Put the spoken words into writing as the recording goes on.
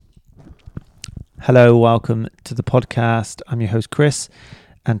Hello, welcome to the podcast. I'm your host, Chris,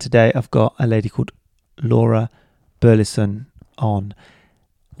 and today I've got a lady called Laura Burleson on.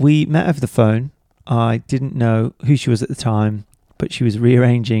 We met over the phone. I didn't know who she was at the time, but she was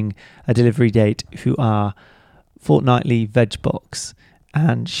rearranging a delivery date for our fortnightly veg box,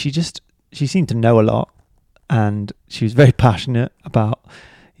 and she seemed to know a lot, and she was very passionate about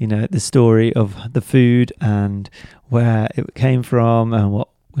the story of the food and where it came from and what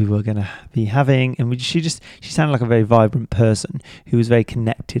we were going to be having, and she sounded like a very vibrant person who was very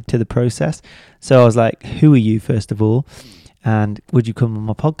connected to the process. So I was like, who are you, first of all, and would you come on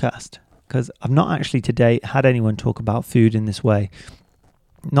my podcast? Because I've not actually to date had anyone talk about food in this way.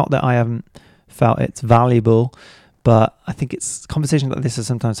 Not that I haven't felt it's valuable, but I think it's conversations like this are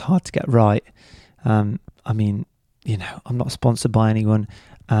sometimes hard to get right. I'm not sponsored by anyone,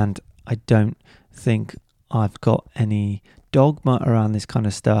 and I don't think I've got any dogma around this kind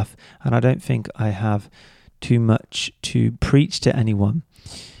of stuff, and I don't think I have too much to preach to anyone.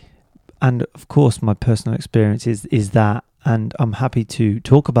 And of course my personal experience is that, and I'm happy to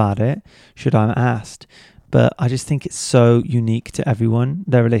talk about it should I'm asked, but I just think it's so unique to everyone,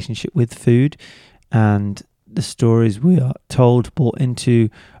 their relationship with food and the stories we are told, brought into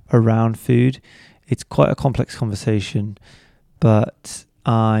around food. It's quite a complex conversation, but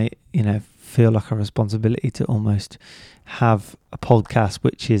I feel like a responsibility to almost have a podcast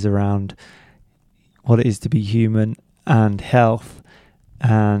which is around what it is to be human and health,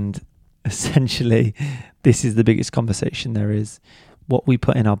 and essentially this is the biggest conversation there is. What we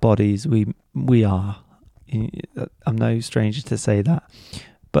put in our bodies, we are. I'm no stranger to say that,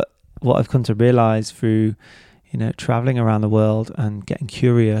 but what I've come to realize through traveling around the world and getting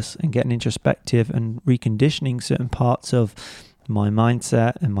curious and getting introspective and reconditioning certain parts of my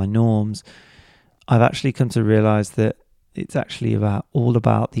mindset and my norms, I've actually come to realize that it's actually all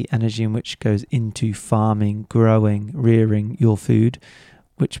about the energy in which goes into farming, growing, rearing your food,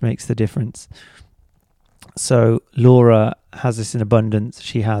 which makes the difference. So Laura has this in abundance.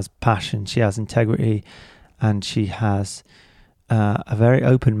 She has passion, she has integrity, and she has a very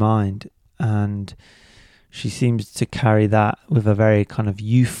open mind, and she seems to carry that with a very kind of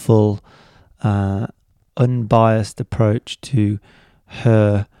youthful, unbiased approach to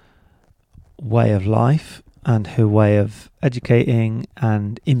her way of life and her way of educating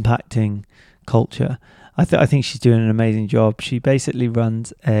and impacting culture. I think she's doing an amazing job. She basically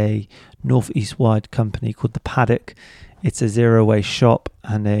runs a northeast wide company called The Paddock. It's a zero waste shop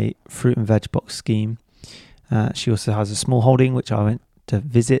and a fruit and veg box scheme. She also has a small holding which I went to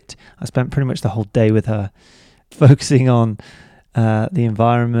visit. I spent pretty much the whole day with her, focusing on the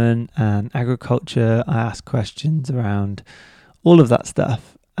environment and agriculture. I asked questions around all of that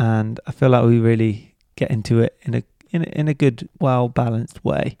stuff, and I feel like we really get into it in a good, well balanced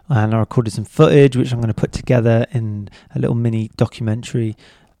way. And I recorded some footage which I'm going to put together in a little mini documentary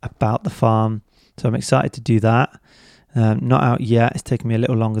about the farm. So I'm excited to do that. Not out yet. It's taken me a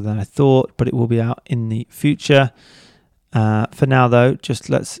little longer than I thought, but it will be out in the future. For now though, just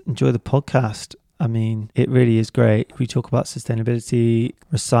let's enjoy the podcast. I mean, it really is great. We talk about sustainability,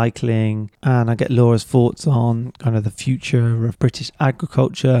 recycling, and I get Laura's thoughts on kind of the future of British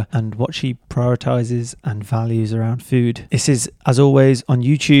agriculture and what she prioritizes and values around food. This is, as always, on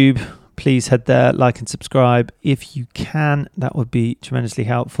YouTube. Please head there, like and subscribe if you can. That would be tremendously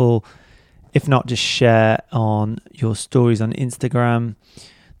helpful. If not, just share on your stories on Instagram.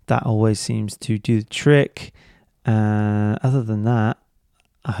 That always seems to do the trick. Other than that,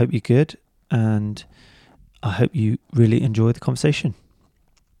 I hope you're good. And I hope you really enjoy the conversation.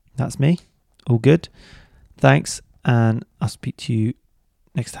 That's me. All good. Thanks. And I'll speak to you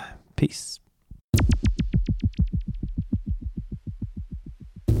next time. Peace.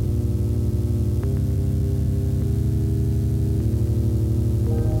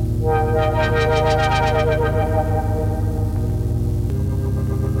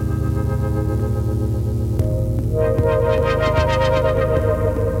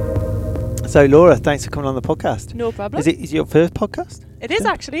 So Laura, thanks for coming on the podcast. No problem. Is it your first podcast? It is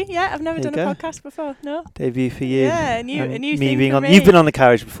actually, yeah. I've never done a podcast before. No. Debut for you. Yeah, a new thing being for on. me. You've been on the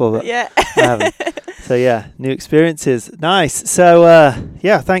carriage before, but yeah. I haven't. So yeah, new experiences. Nice. So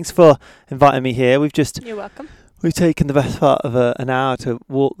thanks for inviting me here. You're welcome. We've taken the best part of an hour to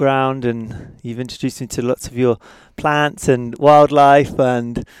walk around, and you've introduced me to lots of your plants and wildlife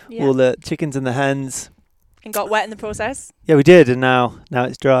and all the chickens and the hens. And got wet in the process. Yeah, we did, and now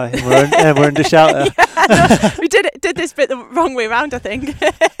it's dry. And we're under shelter. We did this bit the wrong way around, I think.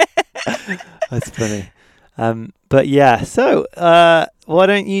 That's funny. But yeah, so why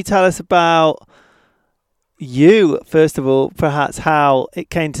don't you tell us about you, first of all, perhaps how it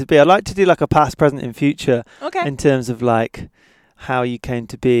came to be. I'd like to do like a past, present, and future Okay. in terms of like how you came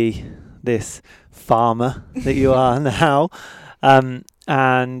to be this farmer that you are now,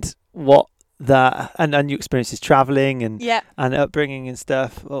 and what that and your experiences traveling and Yeah. upbringing and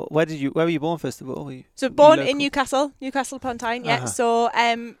stuff. Well, where were you born first of all? Were you Born local? in Newcastle upon Tyne. Yeah. Uh-huh. So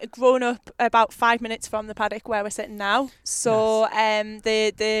grown up about 5 minutes from the paddock where we're sitting now. So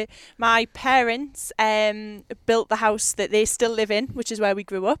my parents built the house that they still live in, which is where we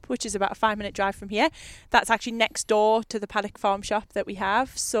grew up, which is about a 5-minute drive from here. That's actually next door to the paddock farm shop that we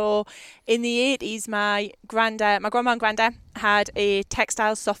have. So in the 80s, my grandma and granddad had a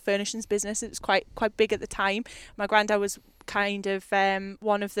textile soft furnishings business. It was quite big at the time. My granddad was kind of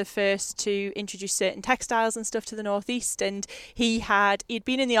one of the first to introduce certain textiles and stuff to the northeast, and he'd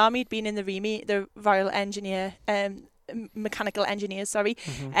been in the army, he'd been in the REME, the Royal Engineer Mechanical Engineers, sorry.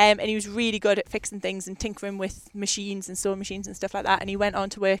 And he was really good at fixing things and tinkering with machines and sewing machines and stuff like that, and he went on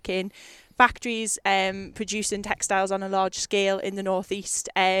to work in factories producing textiles on a large scale in the northeast,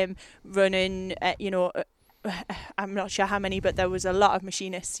 running I'm not sure how many, but there was a lot of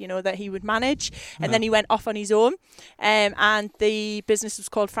machinists, that he would manage. And then he went off on his own, and the business was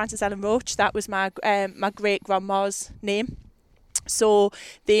called Francis Ellen Roach. That was my great grandma's name. So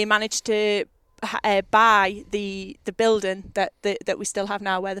they managed to buy the building that we still have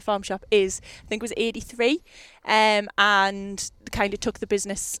now, where the farm shop is. I think it was 83, and kind of took the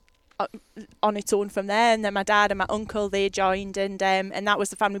business on its own from there. And then my dad and my uncle, they joined, and that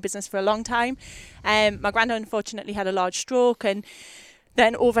was the family business for a long time. My granddad unfortunately had a large stroke, and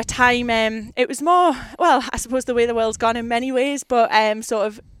then over time it was more, well, I suppose the way the world's gone in many ways, but sort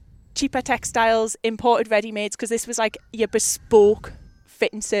of cheaper textiles, imported ready-mades, because this was like your bespoke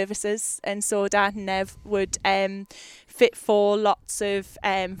fitting services. And so Dad and Nev would fit for lots of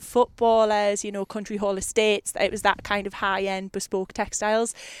footballers, country hall estates. It was that kind of high-end bespoke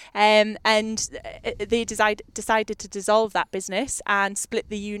textiles, and they decided to dissolve that business and split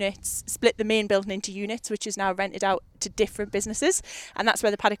the main building into units, which is now rented out to different businesses, and that's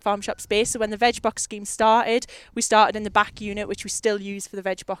where the Paddock Farm Shop's based. So when the veg box scheme started, we started in the back unit, which we still use for the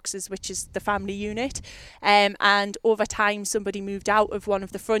veg boxes, which is the family unit, and over time somebody moved out of one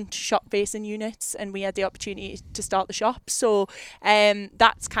of the front shop facing units, and we had the opportunity to start the shop. So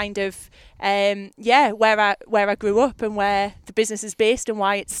that's kind of where I grew up and where the business is based and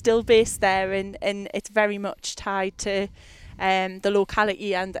why it's still based there, and it's very much tied to the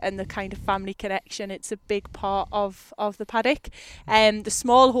locality and the kind of family connection. It's a big part of the paddock. The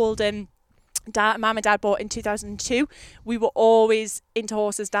small holding Mum and Dad bought in 2002. We were always into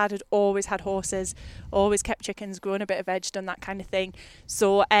horses. Dad had always had horses, always kept chickens, grown a bit of veg, done that kind of thing.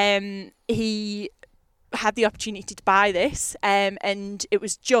 So he had the opportunity to buy this, and it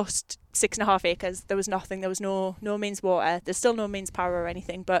was just 6.5 acres. There was nothing. There was no mains water. There's still no mains power or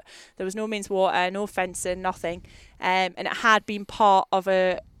anything, but there was no mains water, no fencing, nothing. And it had been part of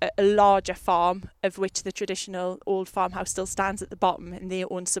a larger farm, of which the traditional old farmhouse still stands at the bottom, and they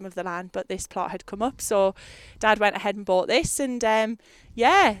owned some of the land, but this plot had come up. So Dad went ahead and bought this, and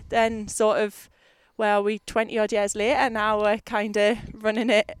then sort of, well, we 20 odd years later now we're kind of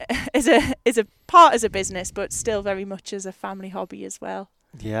running it as a business, but still very much as a family hobby as well.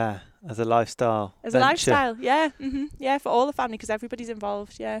 Yeah, as a lifestyle. As venture. a lifestyle, yeah. Yeah, for all the family, because everybody's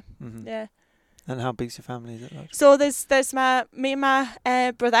involved, yeah. Yeah. And how big's your family? Is it like? So there's me and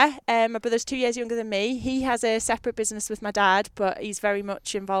my brother. My brother's 2 years younger than me. He has a separate business with my dad, but he's very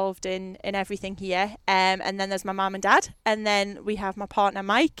much involved in everything here. And then there's my mum and dad. And then we have my partner,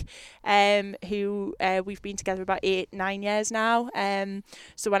 Mike, who we've been together about 8-9 years now.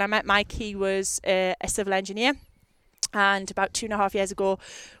 So when I met Mike, he was a civil engineer. And about 2.5 years ago,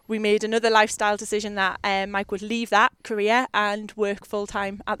 we made another lifestyle decision that Mike would leave that career and work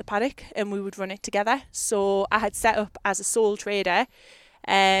full-time at the paddock, and we would run it together. So I had set up as a sole trader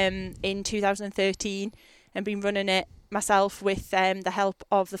in 2013 and been running it myself with the help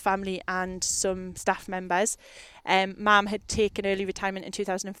of the family and some staff members. Mum had taken early retirement in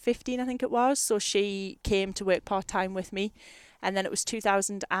 2015, I think it was, so she came to work part-time with me. And then it was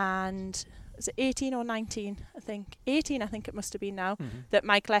 18 or 19, I think. 18, I think it must have been now, that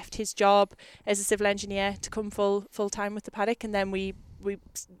Mike left his job as a civil engineer to come full time with the paddock, and then we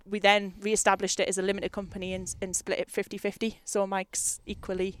then re-established it as a limited company and split it 50-50. So Mike's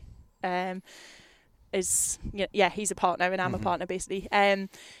equally is he's a partner and I'm a Mhm. partner basically. And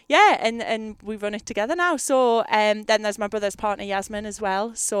we run it together now. So then there's my brother's partner Yasmin as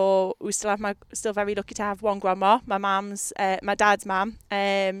well. So we still very lucky to have one grandma. My dad's mum.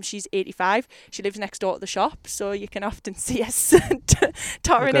 She's 85. She lives next door to the shop, so you can often see us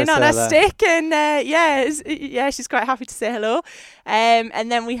tottering in on her stick. And she's quite happy to say hello.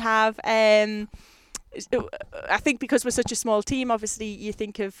 And then we have I think because we're such a small team, obviously you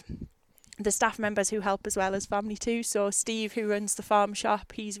think of the staff members who help as well as family too. So Steve, who runs the farm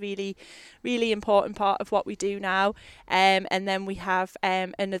shop, he's really, really important part of what we do now. And then we have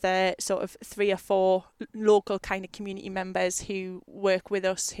another sort of 3 or 4 local kind of community members who work with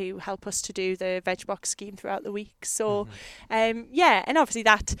us, who help us to do the veg box scheme throughout the week. So, and obviously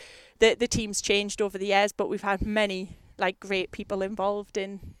that the team's changed over the years, but we've had many like great people involved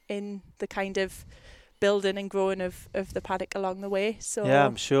in the kind of building and growing of the paddock along the way. So yeah,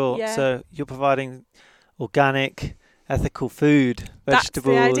 I'm sure. Yeah. So you're providing organic, ethical food,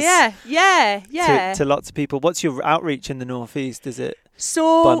 vegetables. That's the idea. Yeah. To lots of people. What's your outreach in the northeast? Is it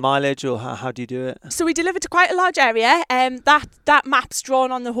So by mileage, or how do you do it? So we deliver to quite a large area. That map's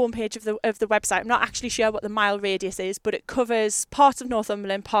drawn on the homepage of the website. I'm not actually sure what the mile radius is, but it covers parts of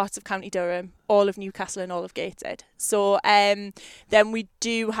Northumberland, parts of County Durham, all of Newcastle and all of Gateshead. So then we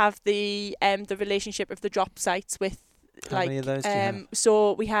do have the relationship of the drop sites with How many of those do you have?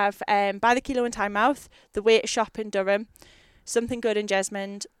 So we have By the Kilo in Tynemouth, the Waiter Shop in Durham, Something Good in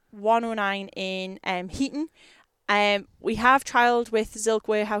Jesmond, 109 in Heaton. We have trialled with Zilk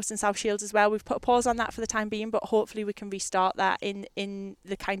Warehouse in South Shields as well. We've put a pause on that for the time being, but hopefully we can restart that in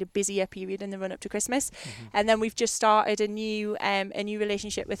the kind of busier period in the run up to Christmas. Mm-hmm. And then we've just started a new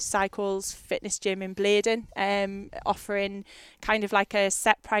relationship with Cycles Fitness Gym in Bladen, offering kind of like a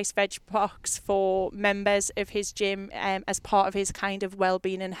set price veg box for members of his gym as part of his kind of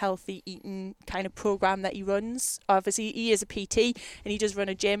wellbeing and healthy eating kind of program that he runs. Obviously, he is a PT and he does run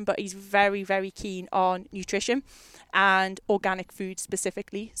a gym, but he's very, very keen on nutrition and organic food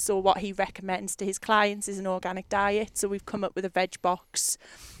specifically. So what he recommends to his clients is an organic diet. So we've come up with a veg box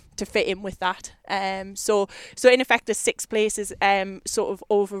to fit in with that. So in effect, there's 6 places sort of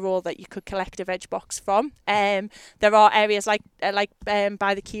overall that you could collect a veg box from. There are areas like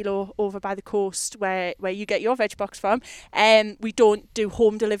By the Kilo over by the coast where you get your veg box from. We don't do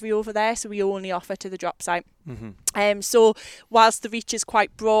home delivery over there, so we only offer to the drop site. Mm-hmm. So whilst the reach is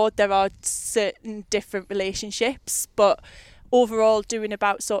quite broad, there are certain different relationships, but overall doing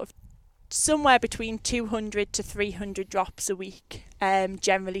about sort of somewhere between 200 to 300 drops a week,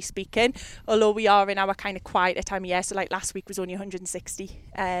 generally speaking, although we are in our kind of quieter time of year. So like last week was only 160.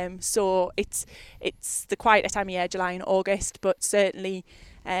 So it's the quieter time of year, July and August, but certainly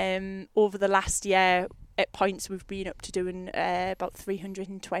over the last year at points we've been up to doing about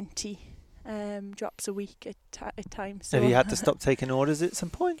 320 drops a week at times. So have you had to stop taking orders at some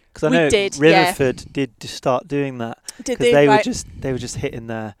point? Because I We know did, Riverford did start doing that Did because they Right. were just hitting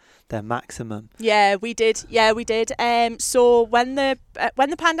their maximum. Yeah, we did. So when the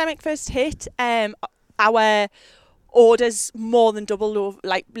pandemic first hit, our orders more than doubled,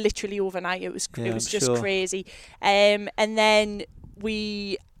 like literally overnight. It was just sure. crazy. And then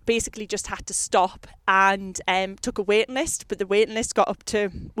we basically just had to stop and took a waiting list, but the waiting list got up to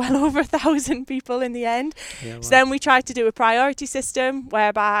well over 1,000 people in the end. Yeah, So then we tried to do a priority system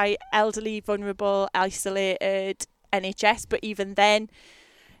whereby elderly, vulnerable, isolated, NHS, but even then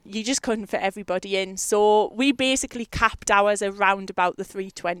you just couldn't fit everybody in. So we basically capped ours around about the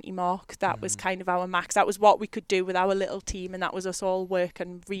 320 mark. That was kind of our max. That was what we could do with our little team, and that was us all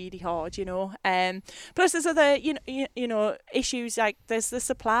working really hard, you know. Plus there's other, you know, issues like there's the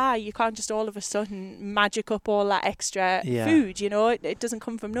supply. You can't just all of a sudden magic up all that extra food, you know. It doesn't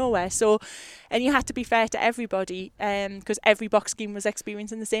come from nowhere. So, and you had to be fair to everybody, because every box scheme was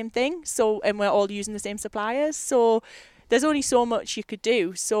experiencing the same thing. So, and we're all using the same suppliers. So there's only so much you could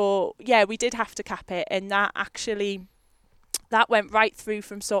do. So yeah, we did have to cap it, and that went right through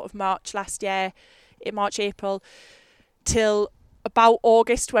from sort of March last year, in March, April, till about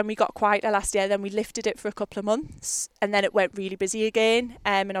August when we got quieter last year. Then we lifted it for a couple of months, and then it went really busy again.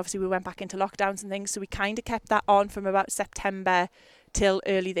 And obviously we went back into lockdowns and things. So we kind of kept that on from about September till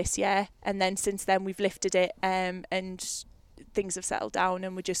early this year. And then since then we've lifted it, and things have settled down,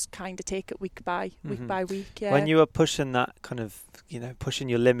 and we just kind of take it week by week. Yeah. When you were pushing that kind of, you know, pushing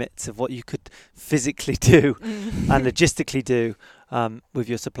your limits of what you could physically do and logistically do with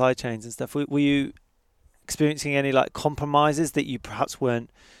your supply chains and stuff, were you experiencing any like compromises that you perhaps weren't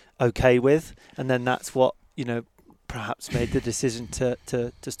okay with, and then that's what, you know, perhaps made the decision to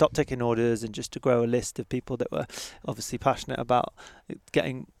stop taking orders and just to grow a list of people that were obviously passionate about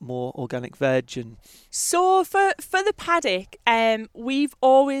getting more organic veg? And so for the paddock, we've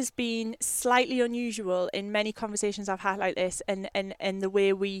always been slightly unusual in many conversations I've had like this, and the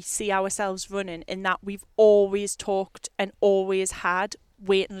way we see ourselves running, in that we've always talked and always had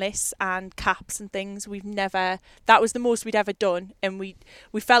waiting lists and caps and things. That was the most we'd ever done, and we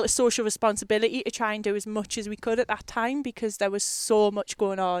felt a social responsibility to try and do as much as we could at that time, because there was so much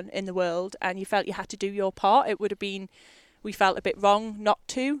going on in the world and you felt you had to do your part. We felt a bit wrong not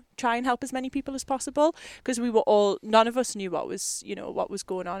to try and help as many people as possible, because none of us knew what was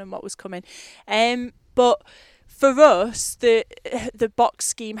going on and what was coming. But for us, the box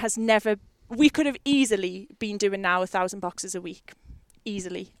scheme has never. We could have easily been doing now 1,000 boxes a week,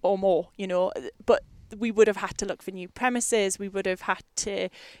 easily, or more, but we would have had to look for new premises. We would have had to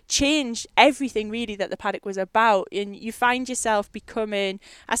change everything really that the paddock was about, and you find yourself becoming,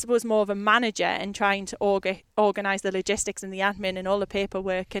 I suppose, more of a manager and trying to organise the logistics and the admin and all the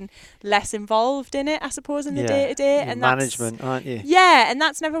paperwork, and less involved in it, I suppose, in the day-to-day. And management, aren't you? Yeah, and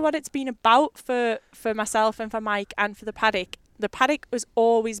that's never what it's been about for myself and for Mike and for the paddock. The paddock has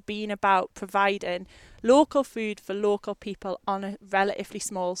always been about providing local food for local people on a relatively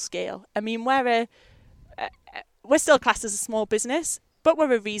small scale. I mean, we're still classed as a small business, but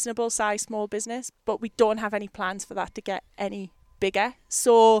we're a reasonable size small business, but we don't have any plans for that to get any bigger.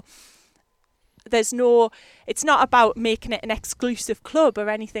 So it's not about making it an exclusive club or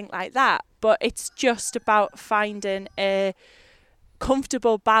anything like that, but it's just about finding a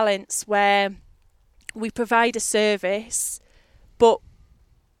comfortable balance where we provide a service, but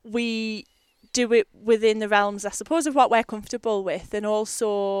we do it within the realms, I suppose, of what we're comfortable with, and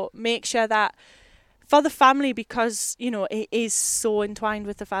also make sure that for the family, because, it is so entwined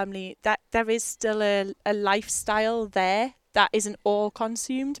with the family, that there is still a lifestyle there that isn't all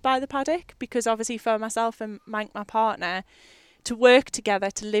consumed by the paddock. Because obviously for myself and Mike, my partner, to work together,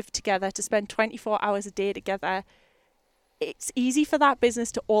 to live together, to spend 24 hours a day together, it's easy for that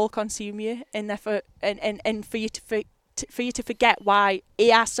business to all consume you, and therefore, and for you to forget why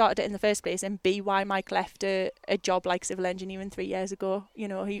A, I started it in the first place, and B, why Mike left a job like civil engineering 3 years ago.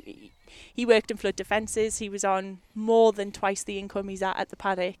 He worked in flood defences. He was on more than twice the income he's at the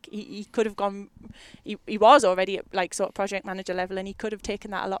paddock. He could have gone, he was already at like sort of project manager level, and he could have taken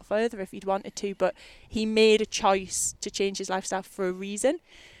that a lot further if he'd wanted to, but he made a choice to change his lifestyle for a reason.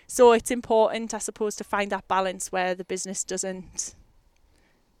 So it's important, I suppose, to find that balance where the business doesn't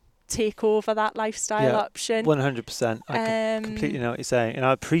take over that lifestyle option. 100%. I completely know what you're saying, and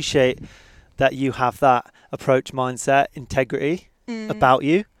I appreciate that you have that approach, mindset, integrity about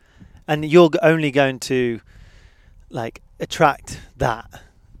you, and you're only going to attract that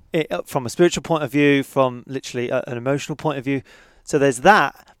from a spiritual point of view, from literally an emotional point of view. So there's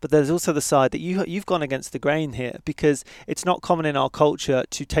that, but there's also the side that you've gone against the grain here, because it's not common in our culture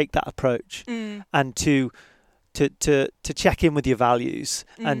to take that approach and to check in with your values,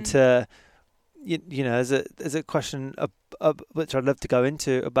 and to there's a question which I'd love to go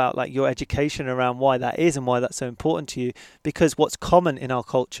into about your education around why that is and why that's so important to you. Because what's common in our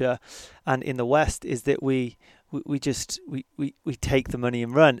culture and in the West is that we take the money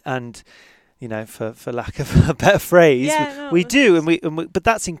and run, and for lack of a better phrase, we do, and we but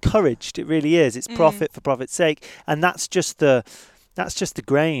that's encouraged. It really is. It's profit for profit's sake, and that's just the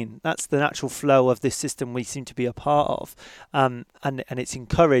grain. That's the natural flow of this system we seem to be a part of, and it's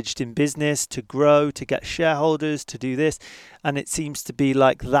encouraged in business to grow, to get shareholders, to do this, and it seems to be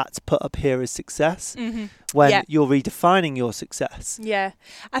like that's put up here as success when you're redefining your success.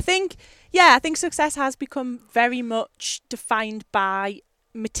 I think success has become very much defined by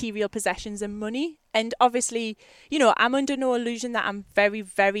material possessions and money, and obviously I'm under no illusion that I'm very,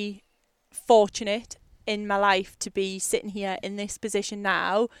 very fortunate in my life to be sitting here in this position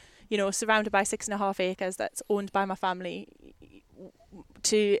now, surrounded by 6.5 acres that's owned by my family,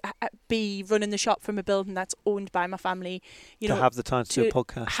 to be running the shop from a building that's owned by my family, to have the time to do a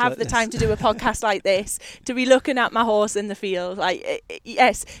podcast, time to do a podcast like this, to be looking at my horse in the field.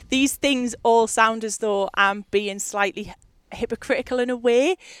 Yes, these things all sound as though I'm being slightly hypocritical in a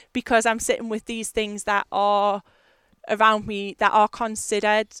way, because I'm sitting with these things that are around me that are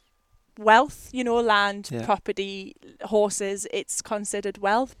considered wealth, land, property, horses. It's considered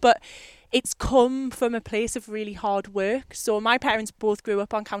wealth, but it's come from a place of really hard work. So my parents both grew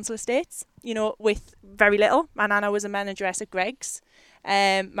up on council estates, with very little. My nana was a manageress at Greggs.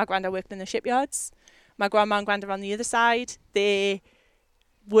 My granddad worked in the shipyards. My grandma and granddad on the other side, they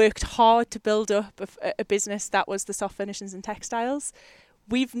worked hard to build up a business that was the soft furnishings and textiles.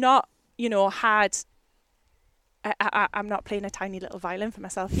 We've not, had I'm not playing a tiny little violin for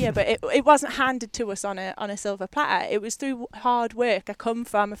myself here, but it wasn't handed to us on a silver platter. It was through hard work. I come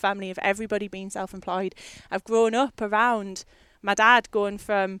from a family of everybody being self-employed. I've grown up around my dad going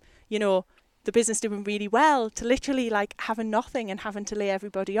from, you know, the business doing really well to literally like having nothing and having to lay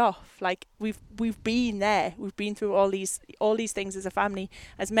everybody off. Like we've been there. We've been through all these things as a family,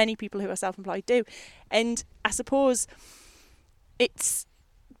 as many people who are self-employed do. And I suppose it's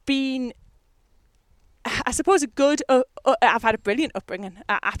been, I suppose, a good, I've had a brilliant upbringing,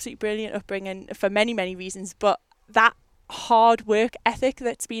 absolutely brilliant upbringing for many, many reasons, but that hard work ethic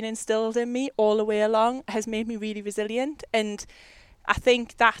that's been instilled in me all the way along has made me really resilient. And I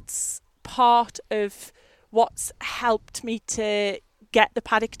think that's part of what's helped me to get the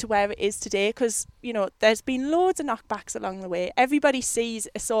paddock to where it is today, because, you know, there's been loads of knockbacks along the way. Everybody sees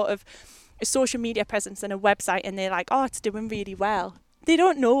a sort of a social media presence and a website and they're like, oh, it's doing really well. They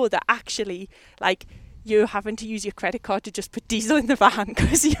don't know that actually, like, you're having to use your credit card to just put diesel in the van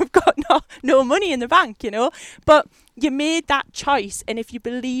because you've got no money in the bank, you know. But you made that choice, and if you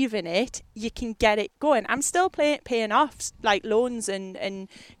believe in it, you can get it going. I'm still paying off like loans and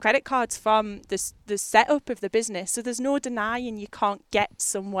credit cards from the setup of the business, so there's no denying you can't get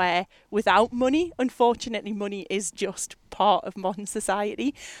somewhere without money. Unfortunately, money is just part of modern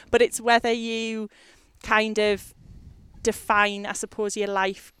society, but it's whether you kind of define, I suppose, your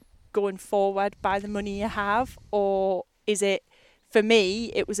life going forward by the money you have, or is it, for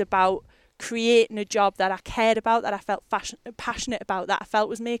me, it was about creating a job that I cared about, that I felt passionate about, that I felt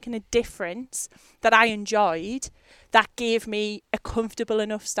was making a difference, that I enjoyed, that gave me a comfortable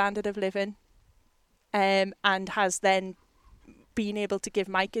enough standard of living, and has then been able to give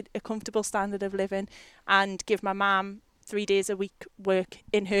Mike a comfortable standard of living and give my mum 3 days a week work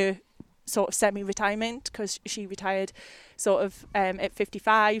in her sort of semi-retirement, because she retired sort of at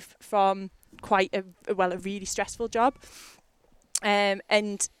 55 from quite a really stressful job,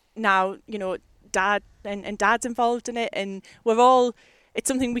 and now, you know, dad and dad's involved in it, and it's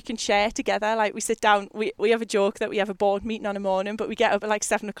something we can share together. Like, we sit down, we have a joke that we have a board meeting on a morning, but we get up at like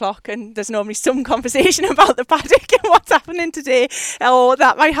 7 o'clock and there's normally some conversation about the paddock and what's happening today, or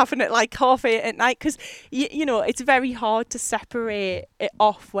that might happen at like 8:30 at night, because you know, it's very hard to separate it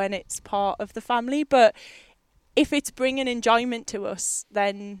off when it's part of the family. But if it's bringing enjoyment to us,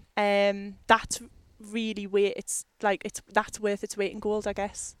 then that's really that's worth its weight in gold, I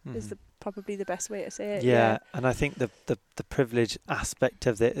guess. Is probably the best way to say it. Yeah, and I think the privilege aspect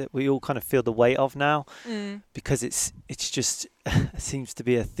of it, we all kind of feel the weight of now, because it's just it seems to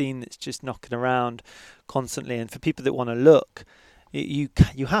be a theme that's just knocking around constantly. And for people that want to look, you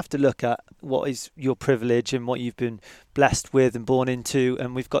have to look at what is your privilege and what you've been blessed with and born into.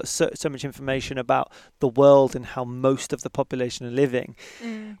 And we've got so much information about the world and how most of the population are living.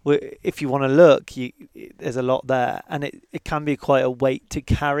 If you want to look, there's a lot there, and it can be quite a weight to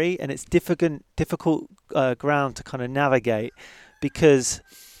carry, and it's difficult ground to kind of navigate, because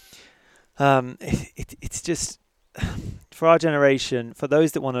it's just, for our generation, for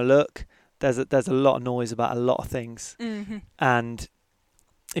those that want to look, there's a lot of noise about a lot of things, and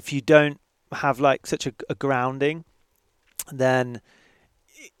if you don't have like such a grounding, then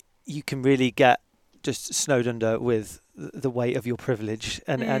you can really get just snowed under with the weight of your privilege,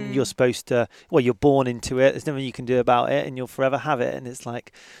 and you're supposed to, you're born into it, there's nothing you can do about it, and you'll forever have it. And it's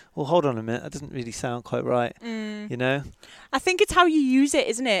like, well, hold on a minute, that doesn't really sound quite right. You know, I think it's how you use it,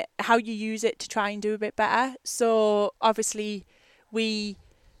 isn't it? How you use it to try and do a bit better. So obviously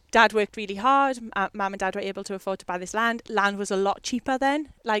Dad worked really hard. Mum and Dad were able to afford to buy this land. Land was a lot cheaper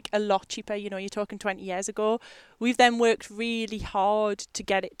then, like a lot cheaper. You know, you're talking 20 years ago. We've then worked really hard to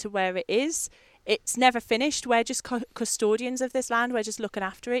get it to where it is. It's never finished. We're just custodians of this land. We're just looking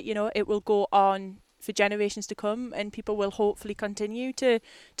after it. You know, it will go on for generations to come, and people will hopefully continue to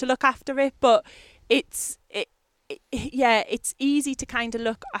look after it. But it's easy to kind of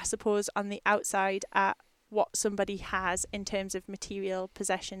look, I suppose, on the outside at what somebody has in terms of material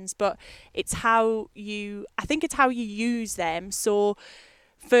possessions, but it's how you use them. So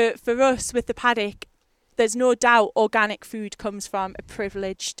for us with the paddock, there's no doubt organic food comes from a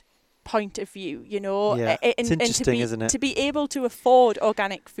privileged point of view, you know. Yeah, it's interesting, isn't it? To be able to afford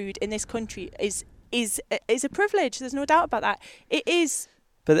organic food in this country is a privilege. There's no doubt about that. It is.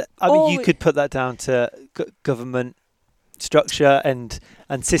 But I mean, you could put that down to government structure and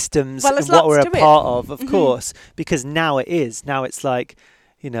systems, and what we're a part of course, because now it's like,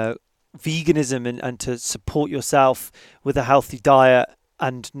 you know, veganism and to support yourself with a healthy diet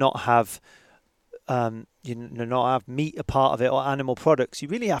and not have not have meat a part of it or animal products. You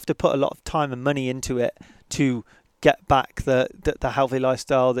really have to put a lot of time and money into it to get back the healthy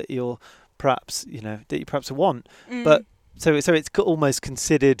lifestyle that you're perhaps want. But so it's almost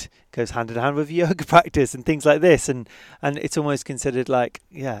considered, goes hand in hand with yoga practice and things like this, and it's almost considered like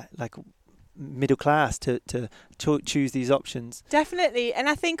middle class to choose these options. Definitely. And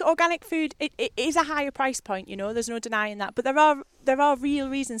I think organic food, it is a higher price point, there's no denying that, but there are real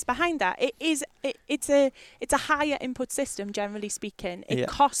reasons behind that. It's a higher input system, generally speaking. It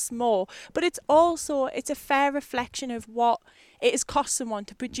costs more, but it's a fair reflection of what it has cost someone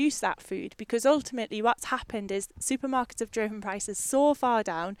to produce that food, because ultimately what's happened is supermarkets have driven prices so far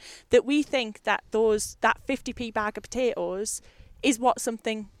down that we think that that 50p bag of potatoes is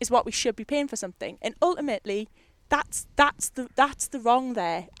what we should be paying for something, and ultimately that's the wrong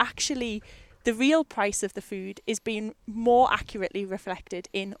there. Actually, the real price of the food is being more accurately reflected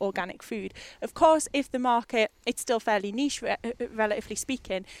in organic food. Of course, if the market, it's still fairly niche, relatively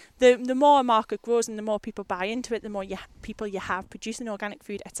speaking, the more a market grows and the more people buy into it, the more people you have producing organic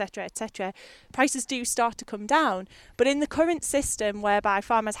food, etc., prices do start to come down. But in the current system, whereby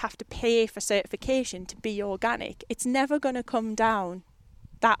farmers have to pay for certification to be organic, it's never going to come down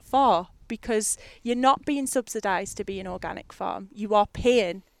that far, because you're not being subsidised to be an organic farm. You are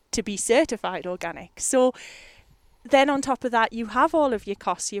paying to be certified organic. So then on top of that, you have all of your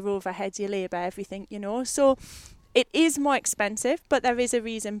costs, your overheads, your labour, everything, So it is more expensive, but there is a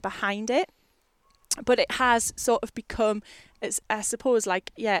reason behind it. But it has sort of become, I suppose,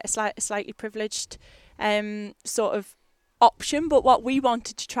 a slightly privileged sort of option. But what we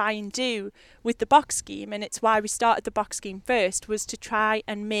wanted to try and do with the box scheme, and it's why we started the box scheme first, was to try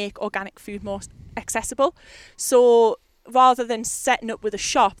and make organic food more accessible. So rather than setting up with a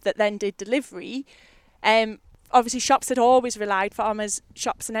shop that then did delivery, obviously shops had always relied, farmers,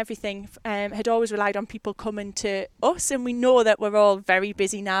 shops and everything, had always relied on people coming to us, and we know that we're all very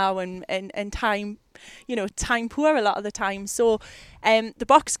busy now and time poor a lot of the time. So the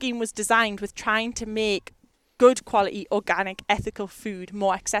box scheme was designed with trying to make good quality organic ethical food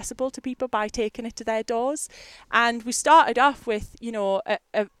more accessible to people by taking it to their doors. And we started off with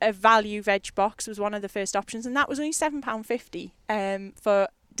a value veg box was one of the first options, and that was only £7.50 for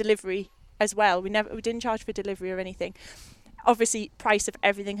delivery as well. We didn't charge for delivery or anything. Obviously price of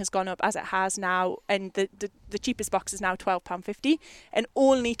everything has gone up as it has now, and the cheapest box is now £12.50, and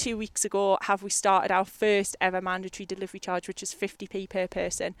only 2 weeks ago have we started our first ever mandatory delivery charge, which is 50p per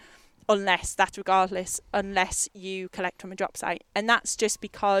person, unless you collect from a drop site. And that's just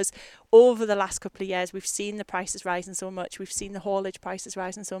because over the last couple of years we've seen the prices rising so much, we've seen the haulage prices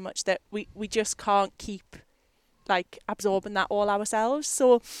rising so much that we just can't keep absorbing that all ourselves.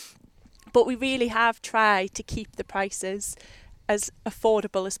 So, but we really have tried to keep the prices as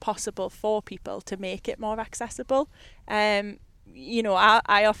affordable as possible for people to make it more accessible.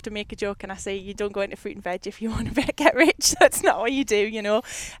 I often make a joke and I say you don't go into fruit and veg if you want to get rich. That's not what you do,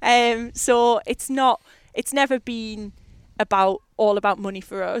 So it's never been all about money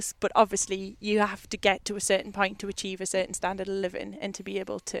for us, but obviously you have to get to a certain point to achieve a certain standard of living and to be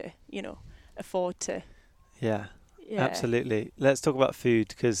able to, afford to. Yeah, absolutely. Let's talk about food,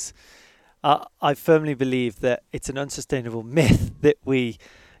 because I firmly believe that it's an unsustainable myth that we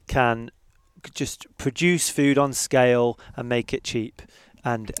can just produce food on scale and make it cheap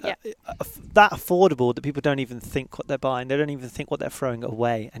and that affordable that people don't even think what they're buying. They don't even think what they're throwing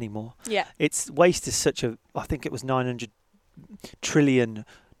away anymore. Waste is I think it was 900 trillion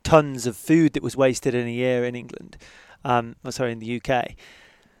tons of food that was wasted in a year in England, in the UK.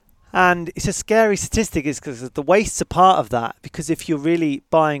 And it's a scary statistic, is because the waste's a part of that, because if you're really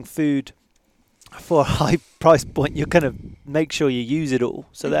buying food for a high price point, you're going to make sure you use it all.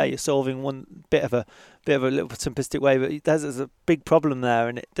 So there you're solving one bit of a little simplistic way, but there's a big problem there,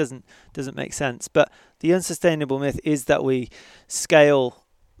 and it doesn't make sense. But the unsustainable myth is that we scale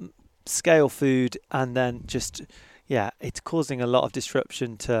food, and then it's causing a lot of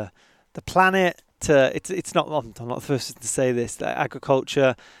disruption to the planet. It's not. I'm not the first to say this.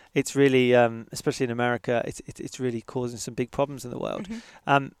 Agriculture, it's really, especially in America, it's really causing some big problems in the world.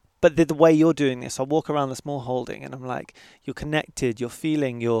 But the way you're doing this, I walk around the small holding and I'm like, you're connected, you're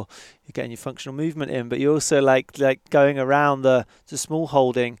feeling, you're getting your functional movement in, but you're also like going around the small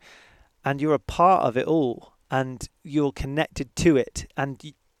holding, and you're a part of it all, and you're connected to it. And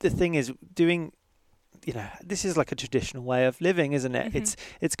the thing is, doing, this is like a traditional way of living, isn't it? Mm-hmm.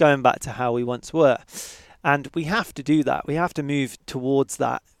 It's going back to how we once were. And we have to do that. We have to move towards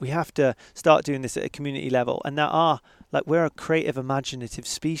that. We have to start doing this at a community level. And we're a creative, imaginative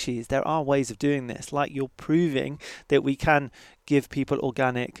species. There are ways of doing this. Like you're proving that we can give people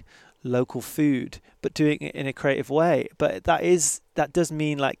organic, local food, but doing it in a creative way. But that does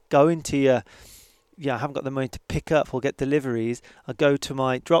mean going to I haven't got the money to pick up or get deliveries, I go to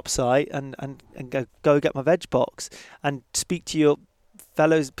my drop site and go get my veg box and speak to your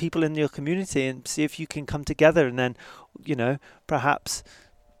fellows, people in your community, and see if you can come together. And then, perhaps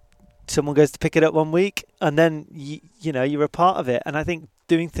someone goes to pick it up one week, and then you're a part of it. And I think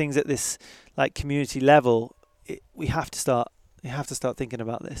doing things at this like community level, we have to start thinking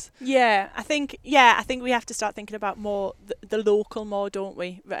about this. I think we have to start thinking about more the local more, don't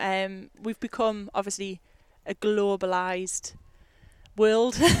we? We've become obviously a globalized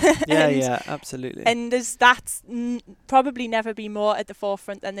world. Yeah, absolutely. And that's probably never been more at the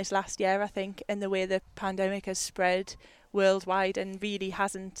forefront than this last year, I think, in the way the pandemic has spread worldwide and really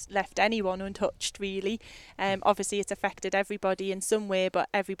hasn't left anyone untouched, really. Obviously it's affected everybody in some way, but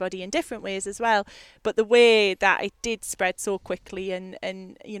everybody in different ways as well. But the way that it did spread so quickly and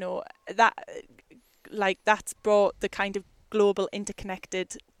that's brought the kind of global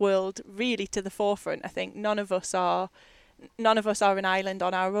interconnected world really to the forefront. I think none of us are an island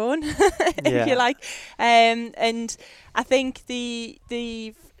on our own, if you like. And I think the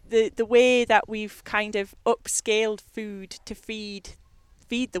way that we've kind of upscaled food to feed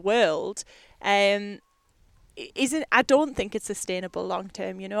the world I don't think it's sustainable long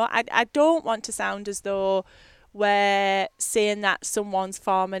term. I don't want to sound as though we're saying that someone's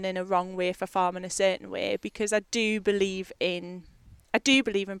farming in a wrong way for farming a certain way, because I do believe in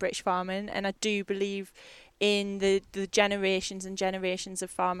British farming, and I do believe in the generations and generations of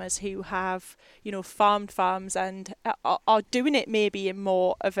farmers who have, farmed farms and are doing it maybe in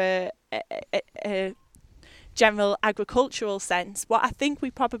more of a general agricultural sense. What I think we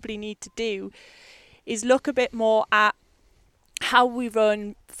probably need to do is look a bit more at how we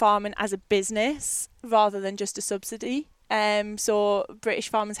run farming as a business rather than just a subsidy. So British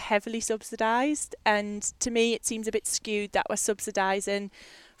farming is heavily subsidised, and to me it seems a bit skewed that we're subsidising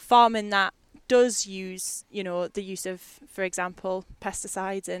farming that does use, the use of, for example,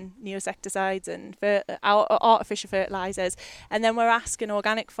 pesticides and neosecticides and artificial fertilisers, and then we're asking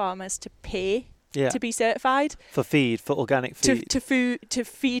organic farmers to pay to be certified for organic feed to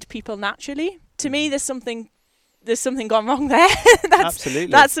feed people naturally. To me, there's something gone wrong there. Absolutely.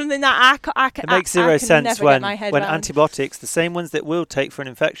 That's something that it makes zero sense when antibiotics, the same ones that we'll take for an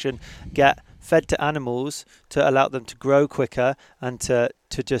infection, get fed to animals to allow them to grow quicker and to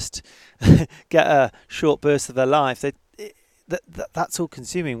just get a short burst of their life. That's all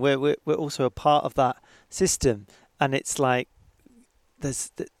consuming. We're also a part of that system, and it's like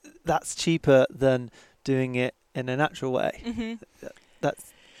that's cheaper than doing it in a natural way. Mm-hmm.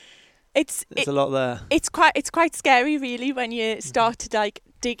 There's a lot there. It's quite scary, really, when you start to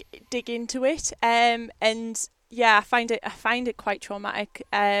dig into it. And I find it quite traumatic.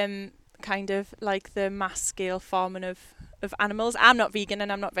 Kind of like the mass scale farming of animals. I'm not vegan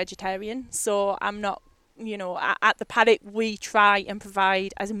and I'm not vegetarian, so I'm not. At the paddock we try and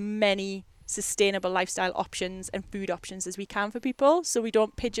provide as many sustainable lifestyle options and food options as we can for people, so we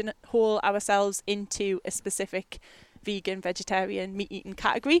don't pigeonhole ourselves into a specific vegan, vegetarian, meat eating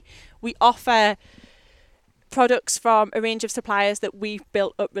category. We offer products from a range of suppliers that we've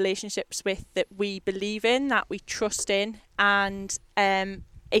built up relationships with, that we believe in, that we trust in, and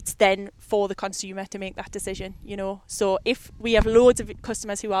it's then for the consumer to make that decision. So if we have loads of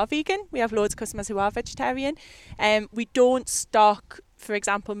customers who are vegan, we have loads of customers who are vegetarian, we don't stock, for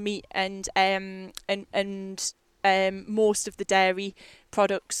example, meat and most of the dairy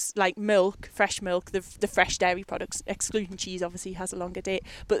products like milk, fresh milk, the fresh dairy products, excluding cheese, obviously has a longer date,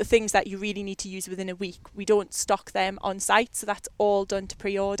 but the things that you really need to use within a week, we don't stock them on site, so that's all done to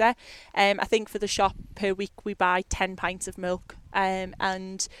pre-order. I think for the shop per week we buy 10 pints of milk,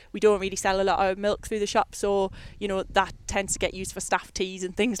 and we don't really sell a lot of milk through the shop, so that tends to get used for staff teas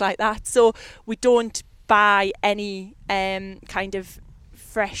and things like that. So we don't buy any kind of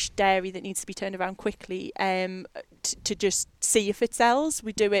fresh dairy that needs to be turned around quickly to just see if it sells.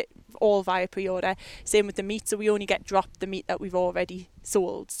 We do it all via pre-order. Same with the meat, so we only get dropped the meat that we've already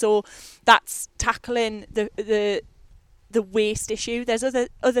sold. So that's tackling the waste issue. There's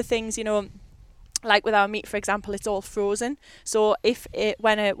other things, like with our meat, for example, it's all frozen. So if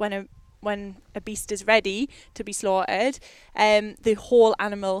when a beast is ready to be slaughtered, the whole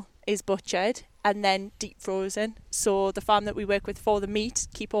animal is butchered and then deep frozen. So the farm that we work with for the meat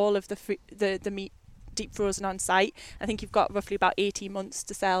keep all of the meat deep frozen on site. I think you've got roughly about 18 months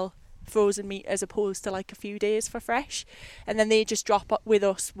to sell frozen meat as opposed to like a few days for fresh, and then they just drop up with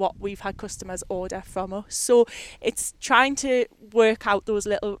us what we've had customers order from us. So it's trying to work out those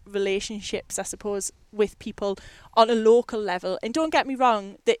little relationships, I suppose, with people on a local level. And don't get me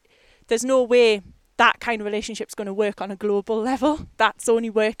wrong, that there's no way that kind of relationship's going to work on a global level. That's only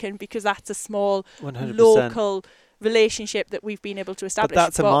working because that's a small 100%. local relationship that we've been able to establish. But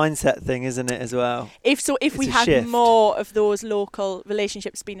that's a mindset thing, isn't it, as well? If we had shift. more of those local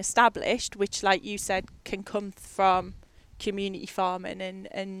relationships being established, which, like you said, can come from community farming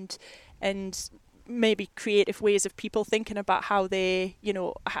and maybe creative ways of people thinking about how they,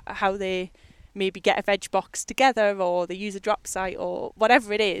 how they maybe get a veg box together, or they use a drop site, or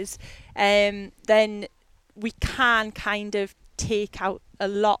whatever it is, then we can kind of take out a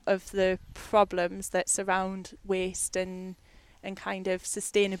lot of the problems that surround waste and kind of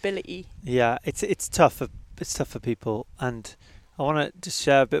sustainability. Yeah, it's tough for people, and I want to just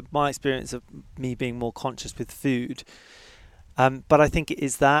share a bit of my experience of me being more conscious with food. But I think it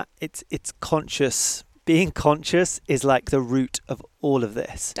is that it's conscious. Being conscious is like the root of all of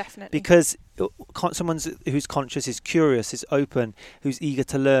this. Definitely. Because someone who's conscious is curious, is open, who's eager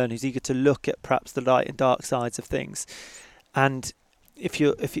to learn, who's eager to look at perhaps the light and dark sides of things. And if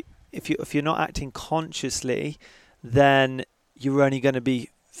you're not acting consciously, then you're only going to be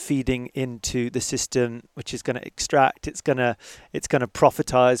feeding into the system, which is going to extract. It's going to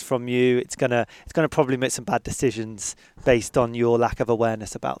profitize from you. It's going to probably make some bad decisions based on your lack of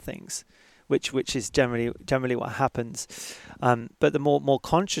awareness about things, which is generally what happens. But the more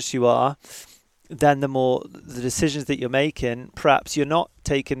conscious you are, then the more the decisions that you're making, perhaps you're not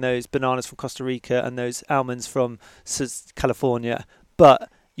taking those bananas from Costa Rica and those almonds from California, but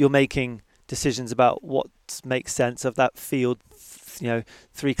you're making decisions about what makes sense of that field,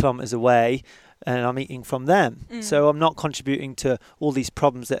 3 kilometers away, and I'm eating from them. So I'm not contributing to all these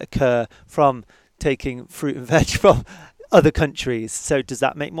problems that occur from taking fruit and veg from other countries. So does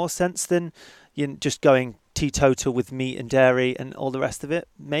that make more sense than just going teetotal with meat and dairy and all the rest of it?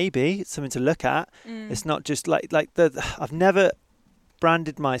 Maybe it's something to look at. It's not just I've never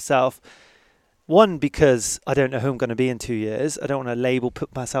branded myself, one, because I don't know who I'm going to be in 2 years. I don't want to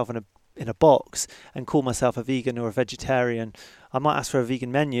put myself in a box and call myself a vegan or a vegetarian. I might ask for a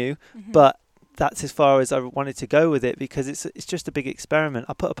vegan menu, but that's as far as I wanted to go with it, because it's just a big experiment.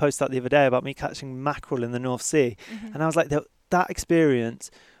 I put a post out the other day about me catching mackerel in the North Sea, and I was like, that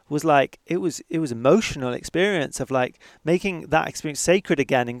experience was like, it was emotional experience of like making that experience sacred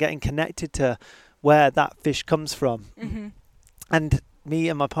again and getting connected to where that fish comes from. And me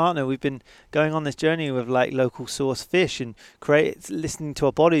and my partner, we've been going on this journey with like local source fish and listening to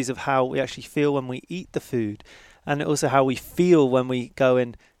our bodies of how we actually feel when we eat the food, and also how we feel when we go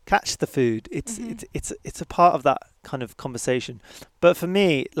and catch the food. It's a part of that kind of conversation. But for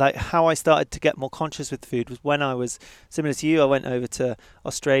me, like how I started to get more conscious with food was when I was similar to you. I went over to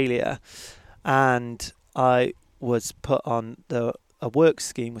Australia, and I was put on a work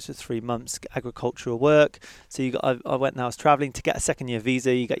scheme, which was 3 months agricultural work. So I went and I was traveling to get a second year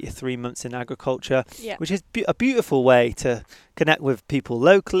visa. You get your 3 months in agriculture, which is a beautiful way to connect with people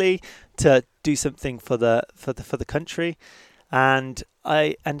locally, to do something for the country. And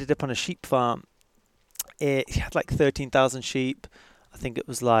I ended up on a sheep farm. It had like 13,000 sheep. I think it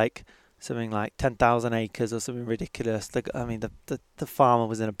was like something like 10,000 acres or something ridiculous. The farmer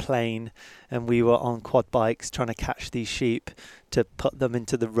was in a plane, and we were on quad bikes trying to catch these sheep to put them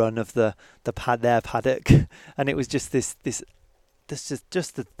into the run of their paddock. And it was just this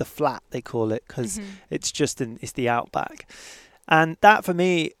just the flat, they call it, because it's the outback. And that for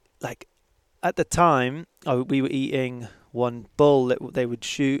me, like at the time, we were eating one bull that they would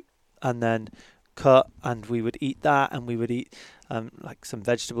shoot and then cut, and we would eat that, and we would eat like some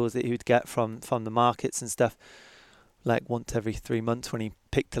vegetables that he would get from the markets and stuff, like once every 3 months when he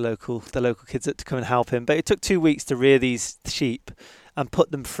picked the local kids up to come and help him. But it took 2 weeks to rear these sheep and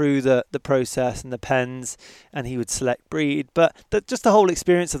put them through the process and the pens, and he would select breed. But just the whole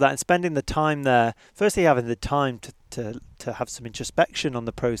experience of that, and spending the time there, firstly having the time to have some introspection on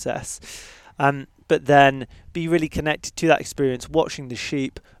the process, but then be really connected to that experience, watching the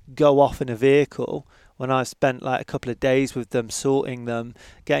sheep go off in a vehicle. When I spent like a couple of days with them, sorting them,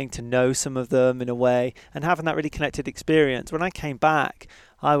 getting to know some of them in a way, and having that really connected experience. When I came back,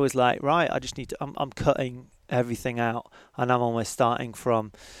 I was like, right, I just need to, I'm cutting everything out, and I'm almost starting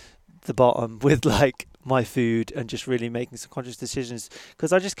from the bottom with like my food, and just really making some conscious decisions,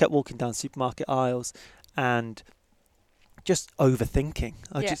 because I just kept walking down supermarket aisles and just overthinking.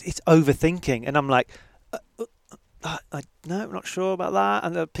 It's overthinking, and I'm like, no, I'm not sure about that.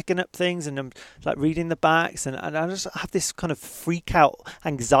 And they're picking up things, and I'm like reading the backs, and I just have this kind of freak out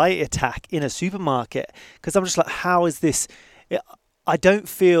anxiety attack in a supermarket, because I'm just like, how is this? I don't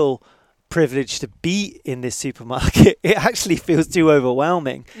feel privileged to be in this supermarket. It actually feels too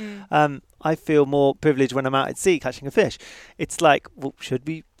overwhelming. I feel more privileged when I'm out at sea catching a fish. It's like, well, should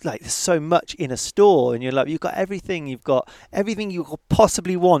we, like, there's so much in a store, and you're like, you've got everything you could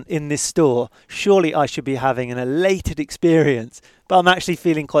possibly want in this store. Surely I should be having an elated experience, but I'm actually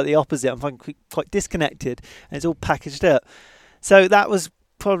feeling quite the opposite. I'm finding quite disconnected, and it's all packaged up. So that was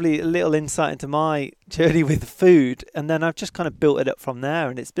probably a little insight into my journey with food, and then I've just kind of built it up from there,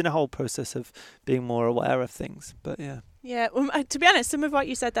 and it's been a whole process of being more aware of things. But yeah, to be honest, some of what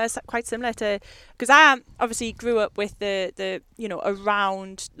you said there is quite similar to, because I obviously grew up with the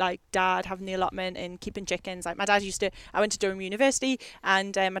around like dad having the allotment and keeping chickens. Like my dad I went to Durham University,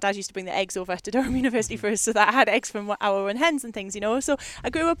 and my dad used to bring the eggs over to Durham University for us, so that I had eggs from our own hens and things, So I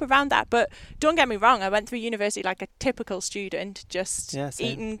grew up around that. But don't get me wrong, I went through university like a typical student, just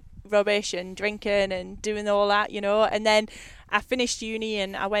eating rubbish and drinking and doing all that, And then I finished uni